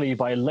 particularly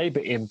by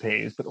Labour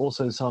MPs, but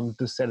also some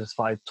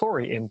dissatisfied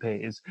Tory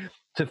MPs,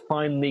 to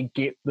finally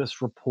get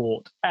this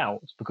report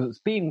out, because it's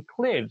been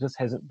clear it just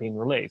hasn't been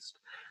released.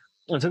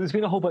 And so there's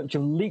been a whole bunch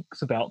of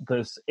leaks about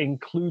this,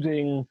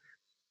 including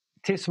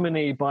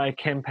testimony by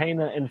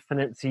campaigner and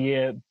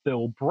financier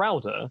Bill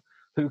Browder,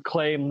 who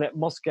claim that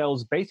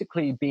Moscow's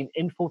basically been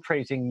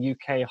infiltrating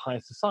UK high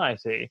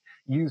society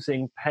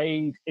using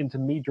paid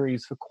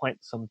intermediaries for quite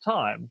some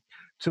time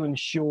to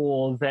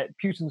ensure that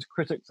Putin's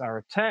critics are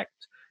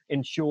attacked,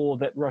 ensure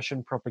that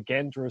Russian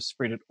propaganda is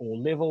spread at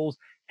all levels,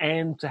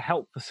 and to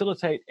help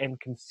facilitate and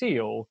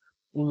conceal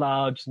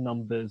large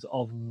numbers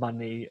of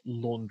money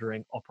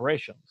laundering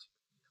operations.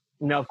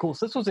 Now, of course,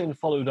 this was then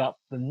followed up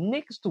the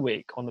next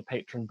week on the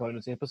Patron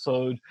bonus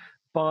episode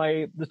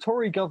by the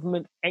Tory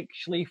government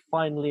actually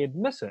finally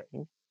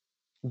admitting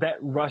that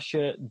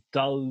Russia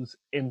does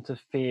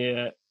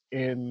interfere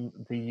in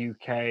the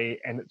UK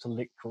and its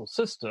electoral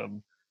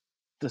system,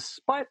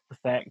 despite the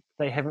fact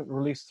they haven't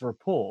released the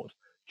report.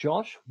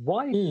 Josh,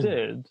 why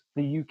did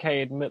the UK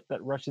admit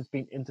that Russia's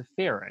been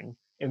interfering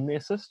in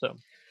their system?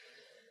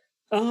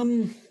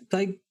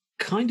 They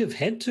kind of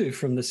had to,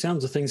 from the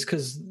sounds of things,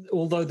 because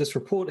although this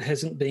report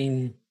hasn't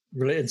been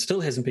and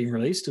still hasn't been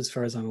released, as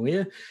far as I'm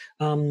aware,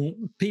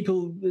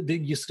 they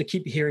used to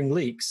keep hearing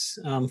leaks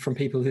from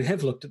people who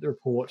have looked at the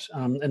report,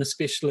 and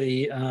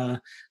especially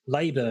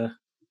Labour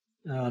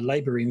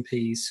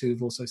MPs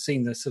who've also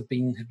seen this have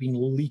been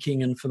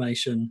leaking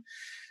information.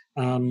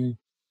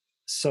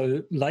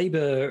 So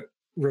Labour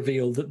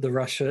revealed that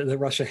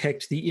Russia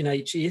hacked the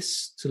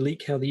NHS to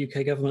leak how the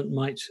UK government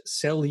might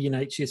sell the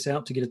NHS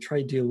out to get a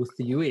trade deal with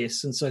the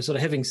US. And so, sort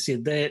of having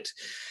said that,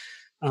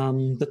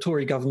 the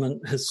Tory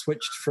government has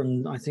switched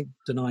from, I think,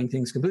 denying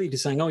things completely to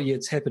saying, "Oh yeah,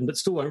 it's happened," but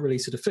still won't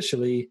release it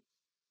officially.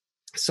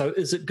 So,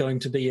 is it going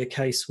to be a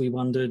case, we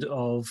wondered,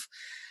 of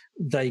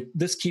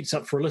this keeps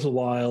up for a little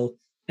while,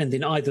 and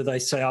then either they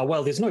say, "Oh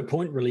well, there's no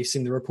point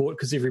releasing the report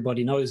because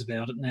everybody knows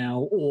about it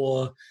now,"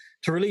 or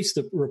to release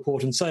the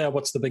report and say, "Oh,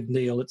 what's the big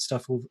deal? It's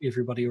stuff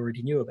everybody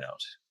already knew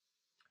about."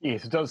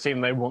 Yes, it does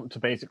seem they want to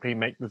basically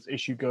make this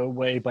issue go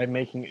away by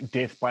making it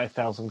death by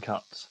 1,000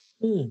 cuts.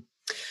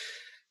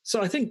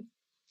 So I think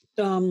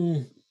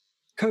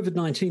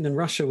COVID-19 in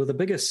Russia were the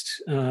biggest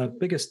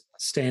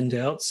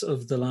standouts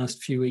of the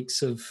last few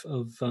weeks of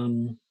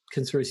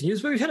Conspiracy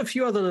News. But we've had a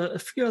few other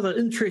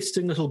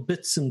interesting little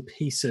bits and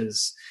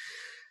pieces.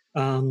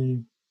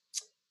 Actually,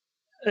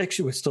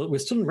 we're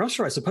still in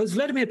Russia, I suppose.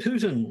 Vladimir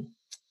Putin,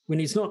 when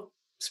he's not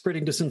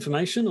spreading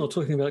disinformation or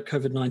talking about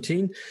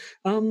COVID-19,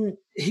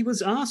 he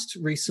was asked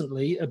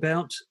recently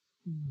about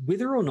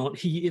whether or not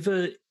he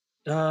ever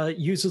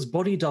uses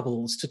body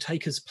doubles to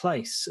take his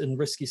place in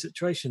risky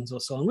situations or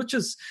so on, which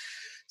is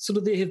sort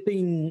of, there have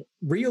been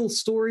real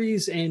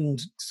stories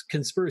and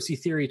conspiracy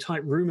theory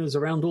type rumors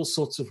around all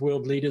sorts of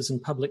world leaders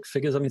and public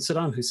figures. I mean,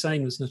 Saddam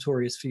Hussein was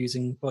notorious for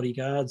using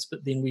bodyguards,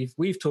 but then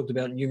we've talked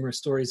about numerous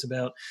stories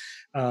about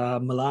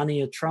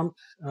Melania Trump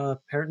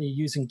apparently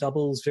using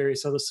doubles,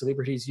 various other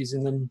celebrities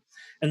using them,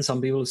 and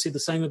some people have said the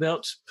same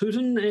about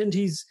Putin, and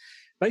he's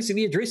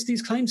basically addressed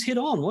these claims head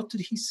on. What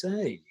did he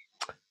say?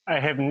 I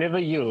have never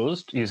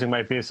used, using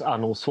my best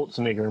Arnold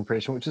Schwarzenegger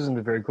impression, which isn't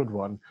a very good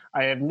one.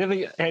 I have never,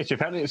 actually,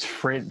 apparently it's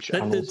French.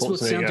 That's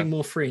what's sounding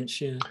more French,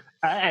 yeah.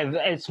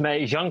 It's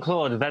my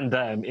Jean-Claude Van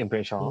Damme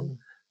impression.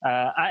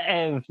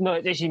 It's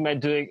actually my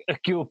doing a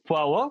Q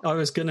power. I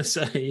was going to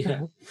say,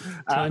 yeah.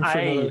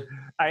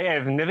 I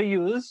have never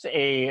used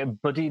a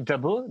body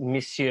double,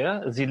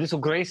 monsieur. The little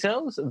grey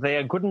cells, they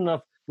are good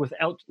enough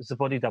without the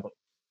body double.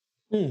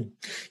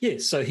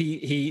 Yes, so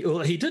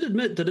he did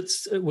admit that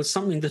it was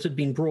something that had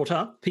been brought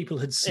up. People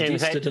had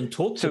suggested and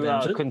talked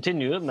about it. To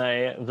continue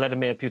my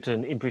Vladimir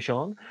Putin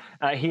impression,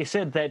 he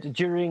said that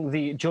during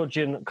the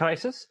Georgian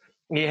crisis,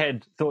 he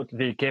had thought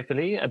very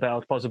carefully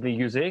about possibly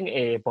using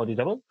a body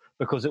double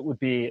because it would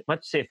be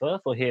much safer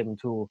for him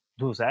to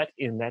do that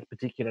in that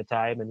particular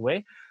time and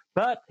way.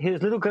 But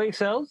his little grey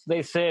cells,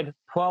 they said,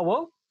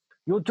 Poirot,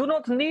 you do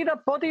not need a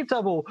body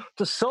double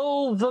to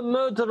solve the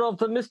murder of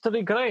the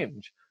Mystery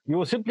Grange. You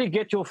will simply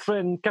get your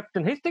friend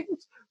Captain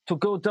Hastings to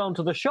go down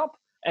to the shop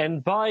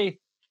and buy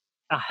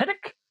a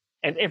haddock,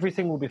 and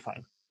everything will be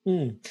fine.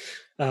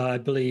 I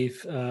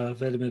believe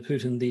Vladimir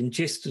Putin then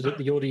gestured at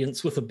the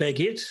audience with a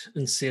baguette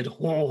and said,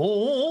 "Ho,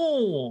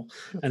 ho,"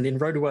 and then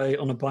rode away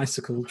on a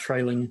bicycle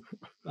trailing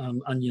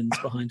onions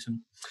behind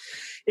him.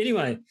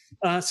 Anyway,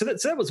 so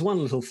that was one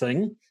little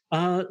thing.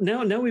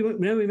 Now we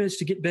managed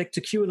to get back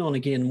to QAnon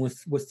again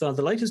with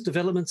the latest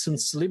developments in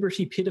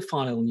celebrity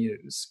pedophile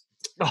news.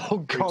 Oh,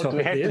 God,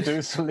 we have to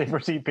do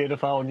celebrity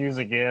pedophile news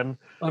again.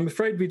 I'm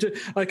afraid we do.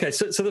 Okay,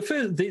 so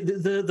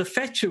the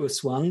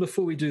fatuous one,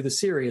 before we do the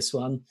serious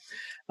one,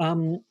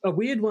 a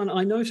weird one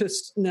I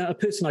noticed. Now, a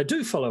person I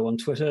do follow on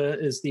Twitter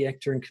is the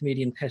actor and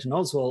comedian Patton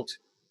Oswalt.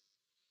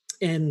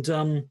 And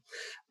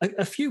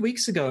a few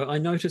weeks ago, I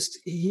noticed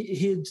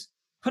he'd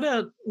put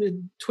out a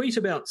tweet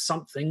about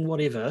something,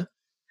 whatever,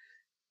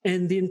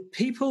 and then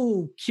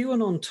people,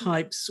 QAnon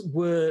types,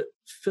 were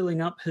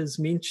filling up his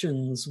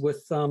mentions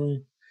with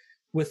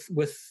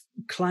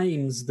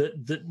claims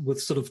that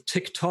with sort of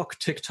TikTok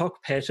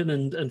pattern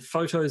and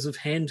photos of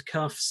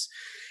handcuffs,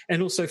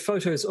 and also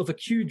photos of a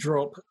Q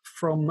drop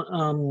from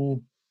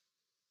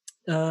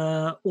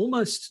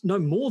almost no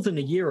more than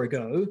a year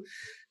ago,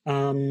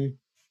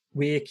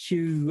 where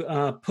Q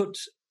put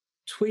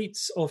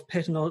tweets of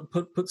Patton,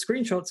 put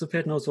screenshots of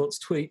Patton Oswalt's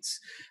tweets,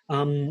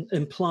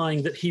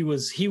 implying that he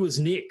was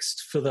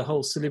next for the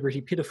whole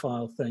celebrity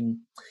pedophile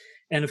thing,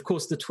 and of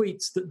course the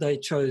tweets that they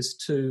chose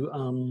to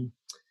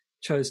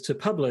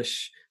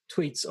publish,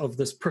 tweets of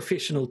this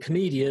professional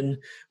comedian,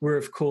 were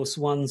of course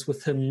ones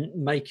with him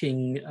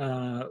making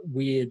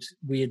weird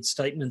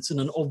statements in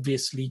an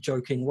obviously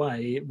joking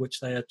way, which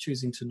they are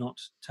choosing to not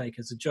take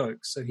as a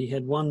joke. So he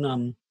had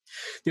one.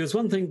 There was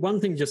one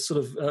thing just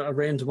sort of a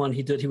random one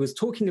he did. He was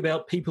talking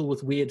about people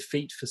with weird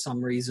feet for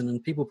some reason,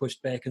 and people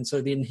pushed back, and so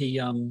then he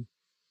put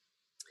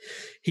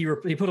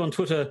on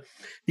Twitter,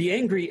 "The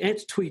angry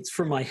tweets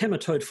from my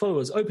Hammertoad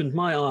followers opened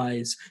my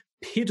eyes.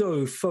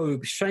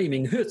 Pedophobe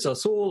shaming hurts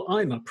us all.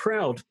 I'm a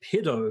proud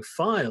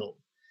pedophile,"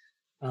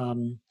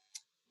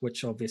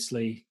 which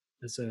obviously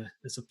is a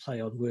play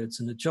on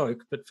words and a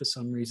joke, but for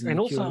some reason. And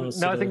also,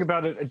 now I think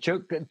about it, a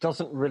joke that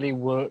doesn't really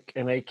work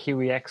in a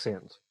Kiwi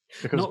accent.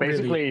 Because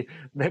basically,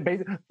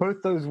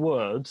 both those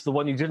words, the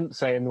one you didn't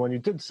say and the one you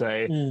did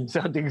say,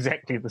 sound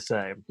exactly the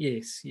same.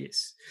 Yes. He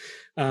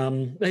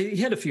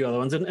had a few other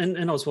ones,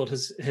 and Oswald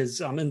has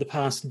in the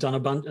past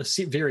done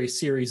various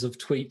series of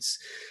tweets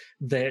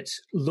that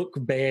look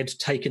bad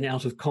taken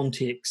out of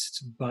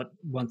context, but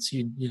once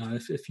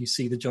if you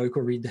see the joke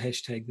or read the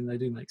hashtag, then they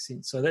do make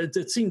sense. So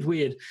it seemed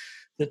weird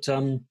that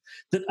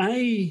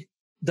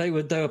they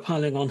were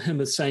piling on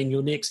him as saying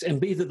you're next, and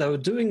B, that they were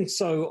doing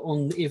so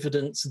on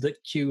evidence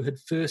that Q had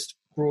first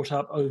brought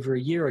up over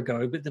a year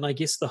ago, but then I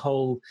guess the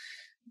whole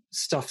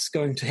stuff's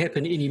going to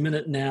happen any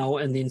minute now,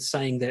 and then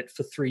saying that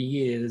for 3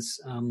 years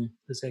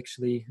is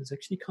actually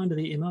kind of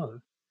the MO.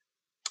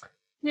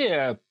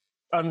 Yeah,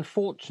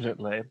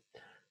 unfortunately.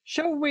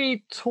 Shall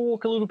we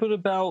talk a little bit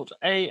about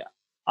a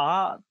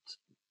art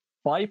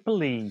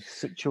Bible-y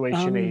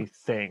situation-y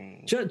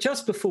thing?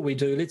 Just before we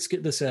do, let's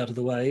get this out of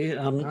the way.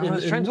 I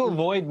was trying to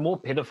avoid more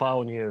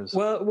pedophile news.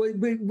 Well,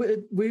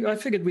 I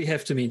figured we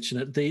have to mention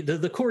it.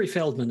 The Corey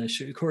Feldman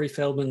issue. Corey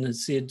Feldman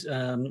has said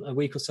a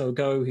week or so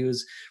ago he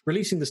was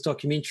releasing this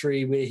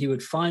documentary where he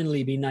would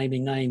finally be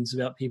naming names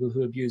about people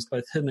who abused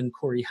both him and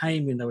Corey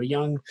Haim when they were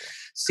young.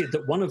 Said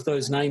that one of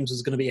those names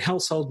was going to be a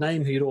household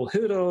name who you'd all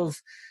heard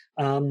of.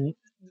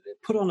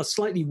 Put on a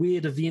slightly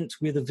weird event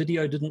where the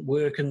video didn't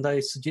work and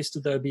they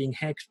suggested they were being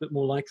hacked, but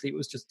more likely it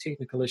was just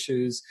technical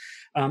issues.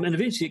 And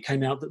eventually it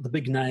came out that the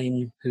big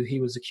name who he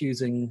was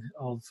accusing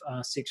of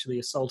sexually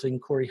assaulting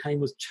Corey Haim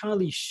was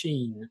Charlie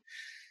Sheen,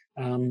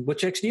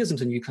 which actually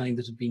isn't a new claim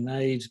that had been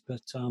made,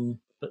 but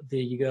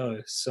there you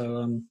go.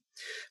 So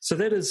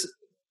that is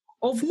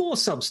of more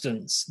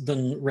substance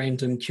than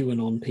random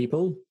QAnon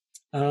people,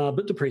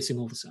 but depressing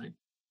all the same.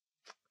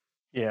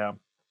 Yeah.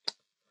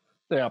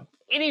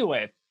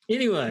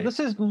 Anyway, this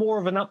is more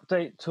of an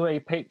update to a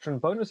patron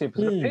bonus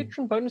episode. A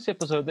patron bonus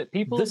episode that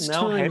people have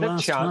now had a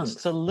chance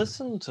to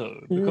listen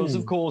to. Because,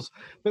 of course,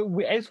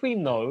 as we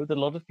know, that a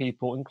lot of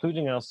people,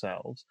 including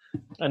ourselves,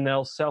 are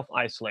now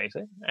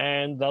self-isolating,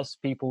 and thus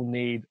people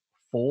need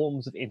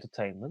forms of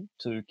entertainment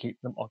to keep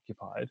them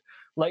occupied.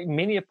 Like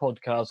many a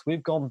podcast,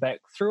 we've gone back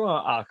through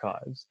our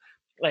archives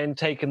and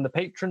taken the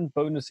patron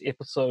bonus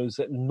episodes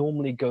that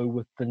normally go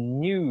with the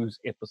news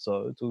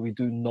episodes, where we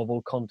do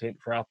novel content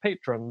for our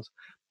patrons,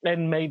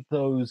 and made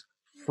those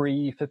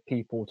free for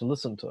people to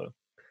listen to.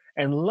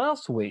 And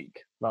last month,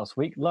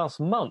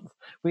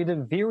 we had a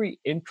very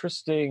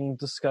interesting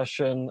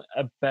discussion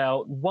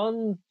about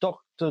one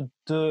Dr.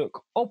 Dirk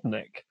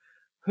Obnick,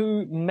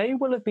 who may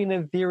well have been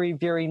a very,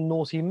 very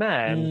naughty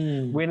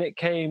man when it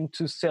came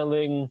to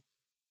selling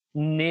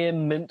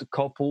near-mint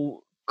copies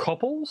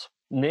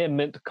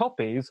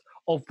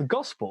of the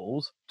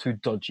Gospels to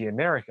dodgy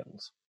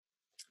Americans.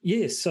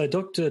 Yes, so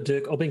Dr.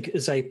 Dirk Obnick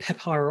is a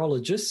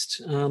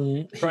papyrologist.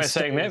 Try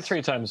saying that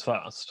 3 times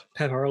fast.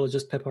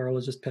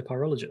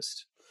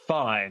 Papyrologist.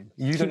 Fine.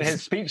 You don't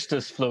have speech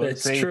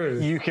disfluency. That's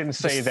true. You can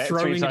say just that 3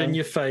 throwing times. it in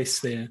your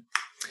face there.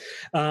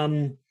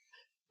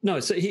 No,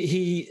 so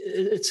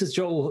it's his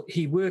job.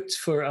 He worked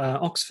for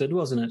Oxford,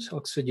 wasn't it?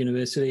 Oxford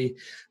University.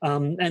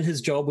 And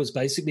his job was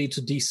basically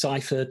to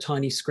decipher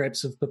tiny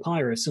scraps of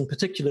papyrus. In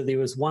particular, there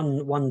was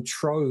one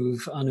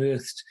trove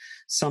unearthed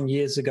some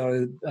years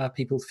ago.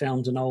 People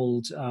found an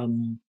old,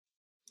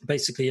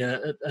 basically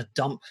a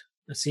dump,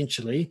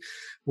 essentially,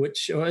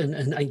 or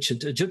an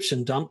ancient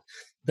Egyptian dump,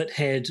 that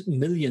had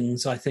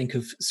millions, I think,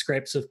 of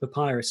scraps of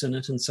papyrus in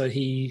it. And so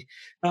he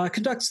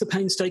conducts the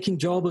painstaking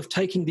job of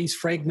taking these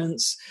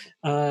fragments,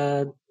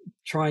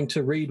 trying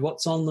to read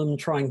what's on them,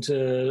 trying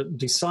to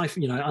decipher,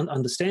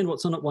 understand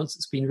what's on it once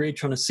it's been read,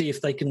 trying to see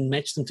if they can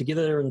match them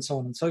together and so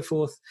on and so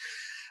forth.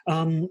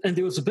 And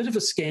there was a bit of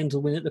a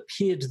scandal when it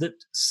appeared that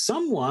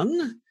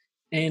someone,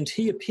 and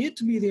he appeared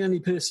to be the only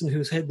person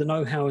who's had the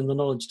know-how and the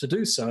knowledge to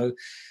do so,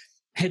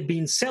 had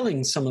been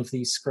selling some of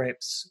these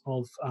scraps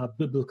of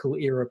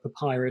biblical-era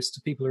papyrus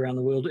to people around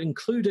the world,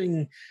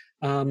 including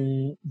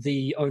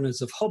the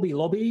owners of Hobby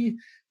Lobby,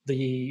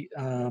 the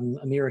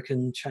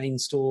American chain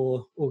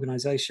store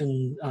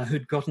organization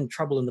who'd gotten in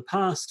trouble in the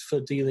past for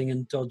dealing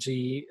in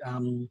dodgy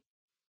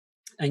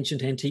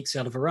ancient antiques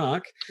out of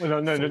Iraq. Well,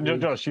 no,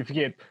 Josh, you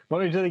forget. Not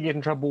only did they get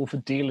in trouble for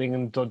dealing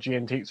in dodgy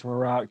antiques from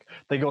Iraq,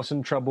 they got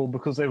in trouble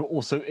because they were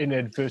also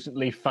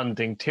inadvertently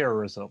funding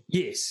terrorism.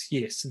 Yes.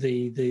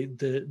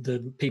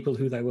 The people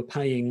who they were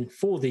paying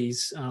for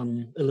these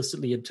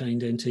illicitly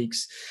obtained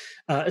antiques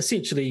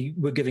essentially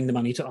were giving the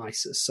money to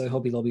ISIS. So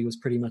Hobby Lobby was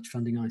pretty much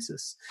funding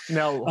ISIS.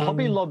 Now,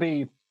 Hobby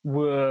Lobby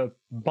were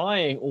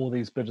buying all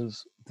these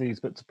bits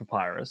of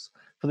papyrus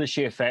for the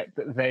sheer fact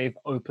that they've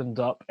opened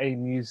up a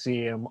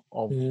museum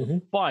of the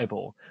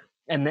Bible.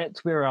 And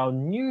that's where our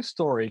new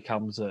story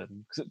comes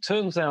in, because it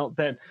turns out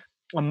that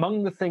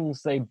among the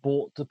things they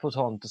bought to put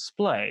on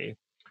display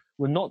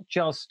were not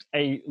just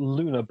a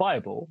lunar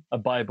Bible, a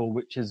Bible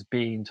which has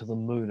been to the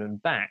moon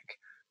and back,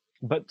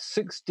 but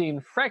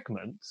 16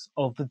 fragments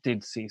of the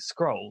Dead Sea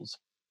Scrolls.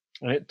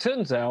 And it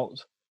turns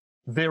out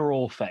they're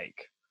all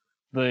fake.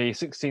 The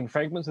 16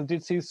 fragments of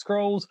Dead Sea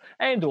Scrolls,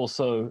 and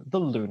also the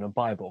Lunar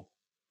Bible.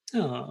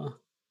 Oh.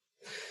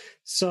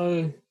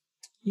 So,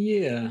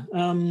 yeah.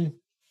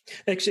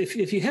 Actually,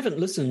 if you haven't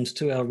listened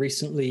to our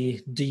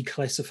recently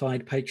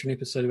declassified Patreon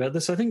episode about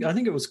this, I think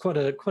it was quite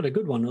a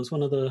good one. It was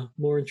one of the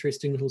more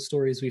interesting little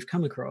stories we've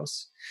come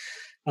across.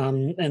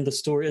 And the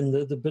story and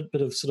the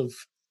bit of sort of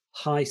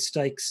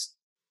high-stakes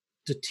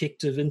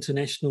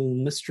international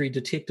mystery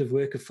detective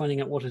work of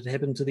finding out what had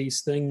happened to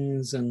these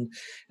things, and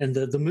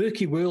the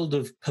murky world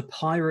of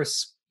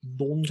papyrus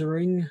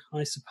laundering,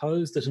 I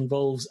suppose, that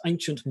involves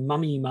ancient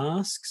mummy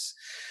masks.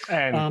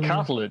 And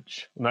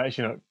cartilage. No,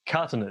 actually, no,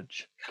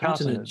 cartonnage.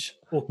 Cartonnage.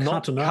 Or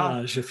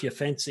cartonnage, if you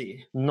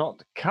fancy.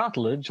 Not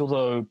cartilage,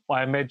 although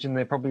I imagine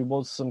there probably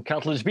was some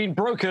cartilage being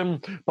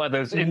broken by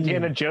those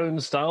Indiana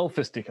Jones-style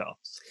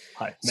fisticuffs.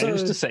 I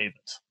managed to save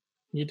it.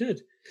 You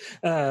did.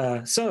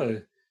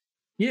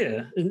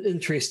 Yeah, an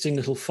interesting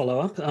little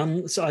follow-up.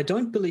 So I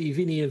don't believe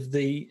any of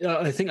the...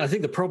 I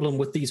think the problem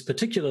with these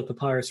particular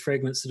papyrus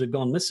fragments that had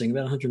gone missing,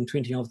 about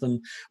 120 of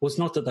them, was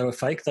not that they were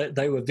fake.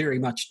 They were very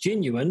much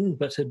genuine,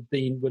 but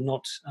were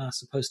not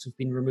supposed to have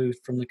been removed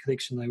from the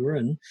collection they were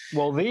in.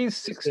 Well, these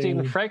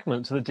 16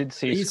 fragments of the Dead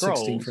Sea Scrolls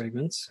 16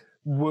 fragments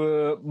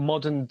were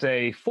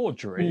modern-day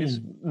forgeries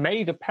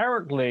made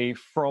apparently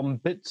from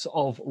bits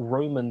of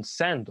Roman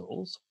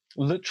sandals,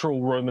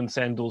 literal Roman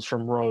sandals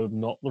from Rome,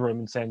 not the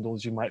Roman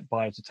sandals you might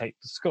buy to take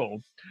to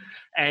school,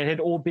 and had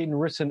all been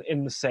written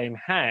in the same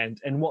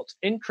hand. And what's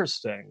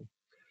interesting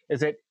is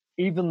that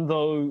even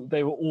though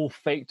they were all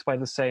faked by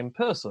the same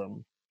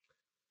person,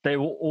 they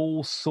were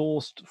all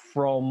sourced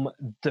from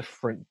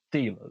different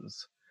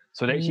dealers.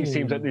 So it actually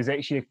seems like there's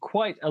actually a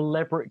quite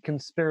elaborate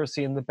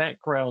conspiracy in the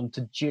background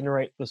to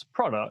generate this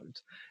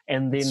product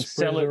and then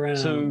sell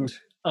it to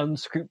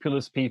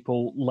unscrupulous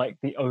people like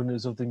the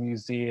owners of the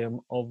Museum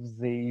of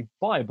the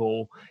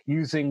Bible,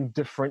 using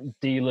different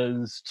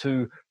dealers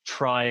to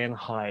try and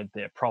hide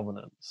their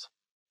provenance.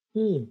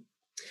 And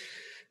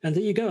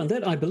there you go. And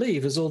that, I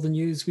believe, is all the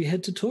news we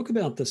had to talk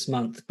about this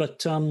month.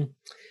 But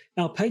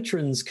our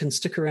patrons can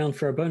stick around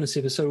for our bonus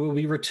episode. We'll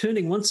be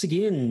returning once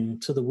again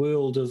to the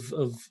world of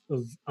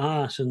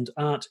art and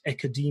art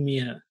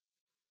academia.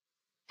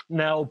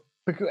 Now,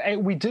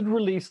 we did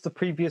release the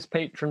previous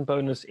patron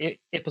bonus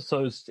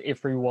episodes to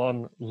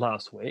everyone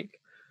last week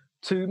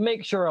to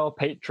make sure our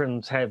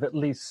patrons have at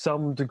least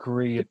some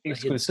degree of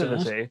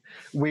exclusivity.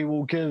 We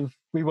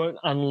won't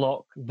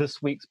unlock this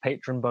week's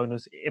patron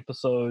bonus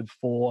episode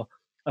for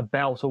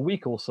about a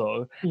week or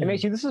so. And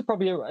actually, this is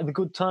probably a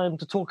good time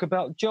to talk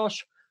about,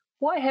 Josh,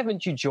 why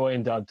haven't you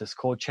joined our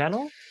Discord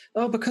channel?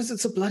 Oh, because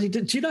it's a bloody...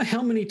 Do you know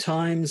how many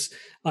times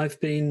I've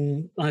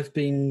been on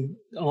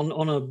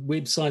a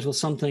website or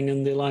something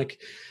and they're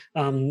like,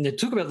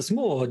 talk about this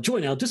more,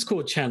 join our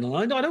Discord channel.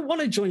 I don't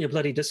want to join your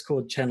bloody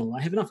Discord channel.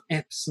 I have enough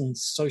apps and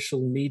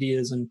social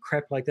medias and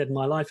crap like that in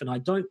my life, and I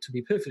don't, to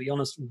be perfectly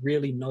honest,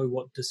 really know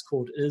what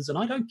Discord is, and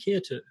I don't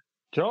care to.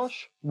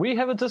 Josh, we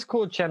have a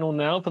Discord channel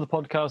now for the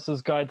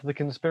Podcaster's Guide to the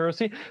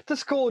Conspiracy.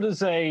 Discord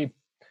is it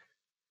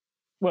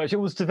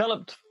was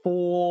developed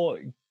for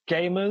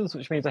gamers,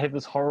 which means I have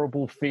this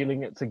horrible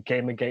feeling it's a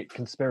Gamergate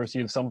conspiracy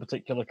of some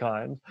particular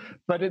kind.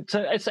 But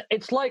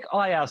it's like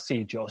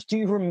IRC, Josh. Do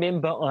you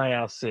remember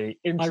IRC?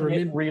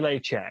 Internet Relay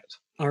Chat.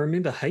 I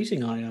remember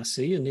hating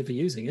IRC and never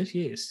using it,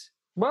 yes.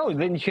 Well,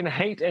 then you can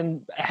hate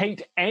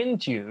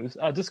and use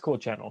our Discord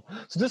channel.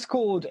 So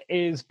Discord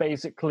is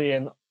basically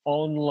an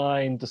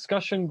online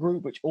discussion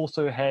group which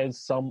also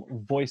has some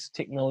voice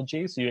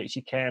technology, so you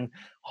actually can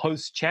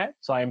host chat.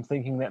 So I am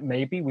thinking that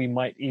maybe we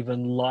might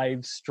even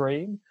live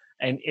stream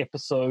an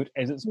episode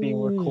as it's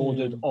being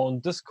recorded on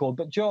Discord.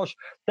 But Josh,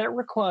 that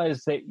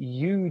requires that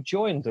you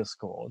join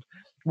Discord.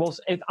 Well,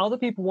 if other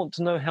people want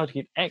to know how to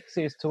get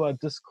access to our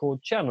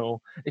Discord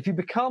channel, if you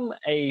become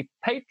a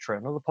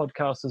patron of the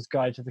Podcaster's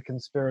Guide to the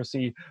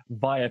Conspiracy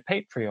via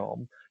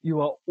Patreon,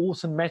 you are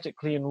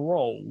automatically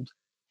enrolled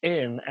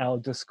in our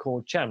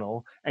Discord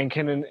channel and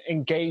can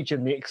engage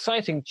in the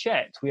exciting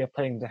chats we are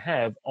planning to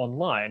have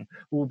online.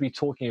 We'll be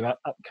talking about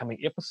upcoming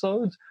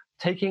episodes,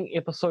 taking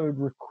episode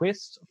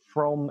requests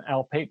from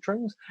our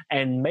patrons,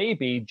 and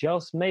maybe,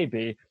 just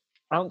maybe,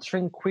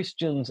 answering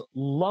questions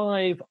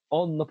live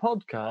on the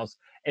podcast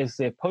as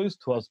they're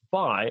posed to us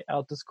by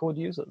our Discord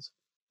users.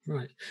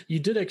 Right. You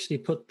did actually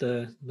put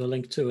the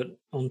link to it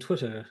on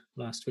Twitter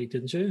last week,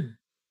 didn't you?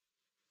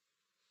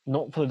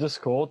 Not for the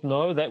Discord,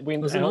 no. That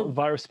went out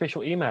via a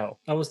special email.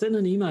 Oh, was that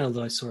an email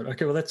that I saw it?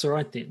 Okay, well, that's all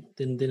right then.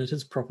 Then it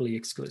is properly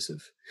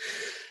exclusive.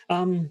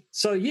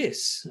 So,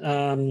 yes,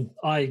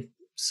 I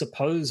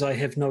suppose I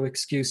have no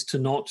excuse to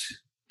not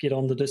get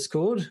on the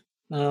Discord.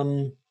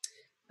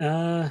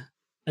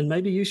 And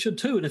maybe you should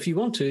too. And if you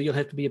want to, you'll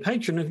have to be a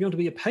patron. If you want to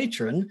be a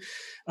patron,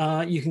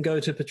 you can go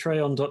to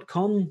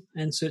patreon.com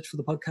and search for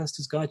the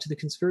Podcaster's Guide to the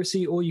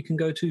Conspiracy, or you can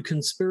go to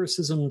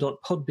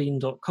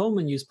conspiracism.podbean.com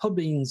and use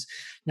Podbean's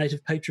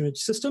native patronage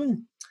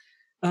system.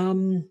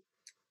 And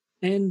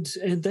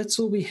that's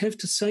all we have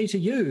to say to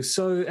you.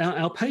 So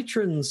our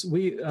patrons,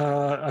 we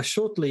are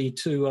shortly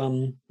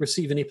to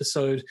receive an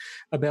episode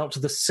about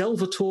the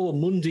Salvator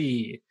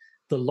Mundi,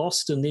 the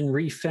lost and then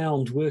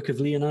refound work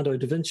of Leonardo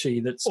da Vinci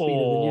that's been in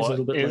the news a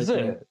little bit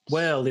lately. It?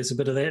 Well, there's a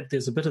bit of that.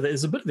 There's a bit of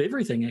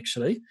everything,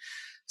 actually.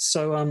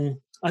 So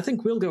I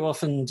think we'll go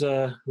off and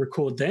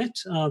record that.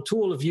 To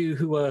all of you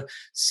who are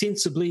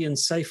sensibly and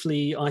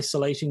safely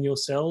isolating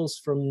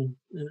yourselves in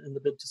the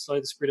bid to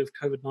slow the spread of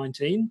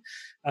COVID-19,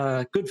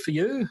 good for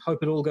you.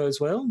 Hope it all goes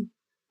well.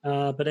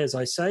 But as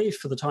I say,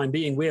 for the time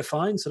being, we're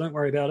fine, so don't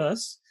worry about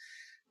us.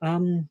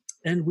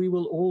 And we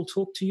will all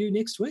talk to you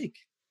next week.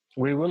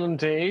 We will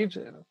indeed,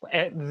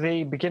 at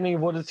the beginning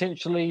of what is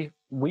essentially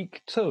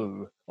week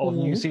 2 of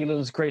New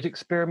Zealand's great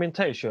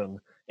experimentation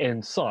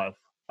in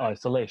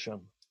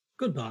self-isolation.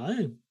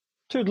 Goodbye.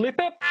 Toodly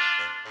pip.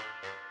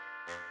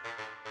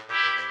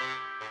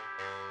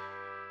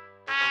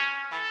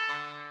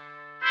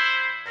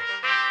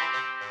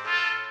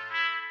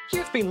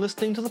 You've been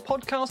listening to the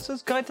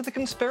Podcaster's Guide to the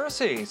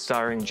Conspiracy,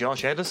 starring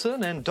Josh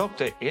Addison and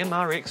Dr.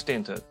 M.R.X.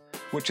 Denton,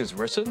 which is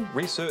written,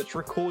 researched,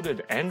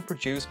 recorded, and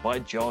produced by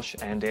Josh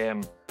and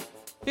M.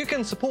 You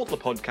can support the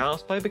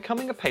podcast by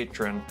becoming a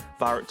patron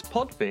via its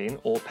Podbean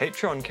or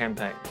Patreon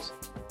campaigns.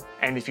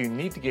 And if you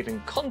need to get in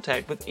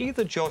contact with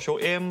either Josh or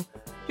M,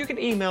 you can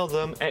email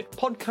them at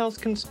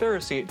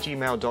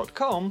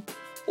podcastconspiracy@gmail.com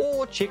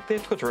or check their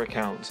Twitter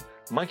accounts,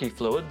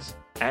 monkeyfluids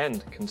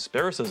and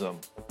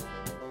conspiracism.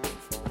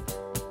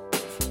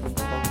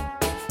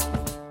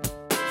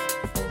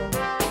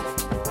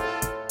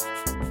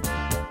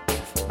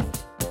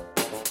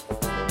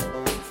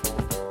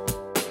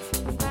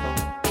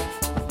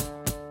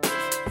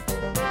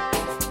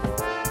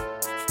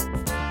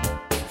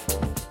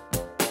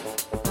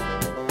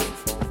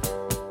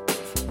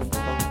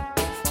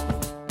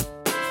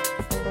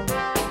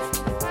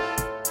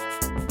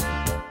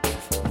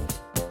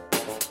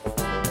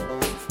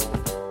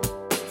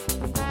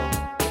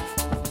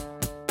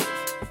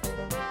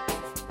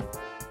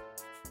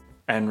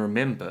 And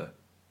remember,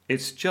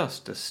 it's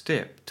just a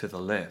step to the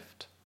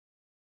left.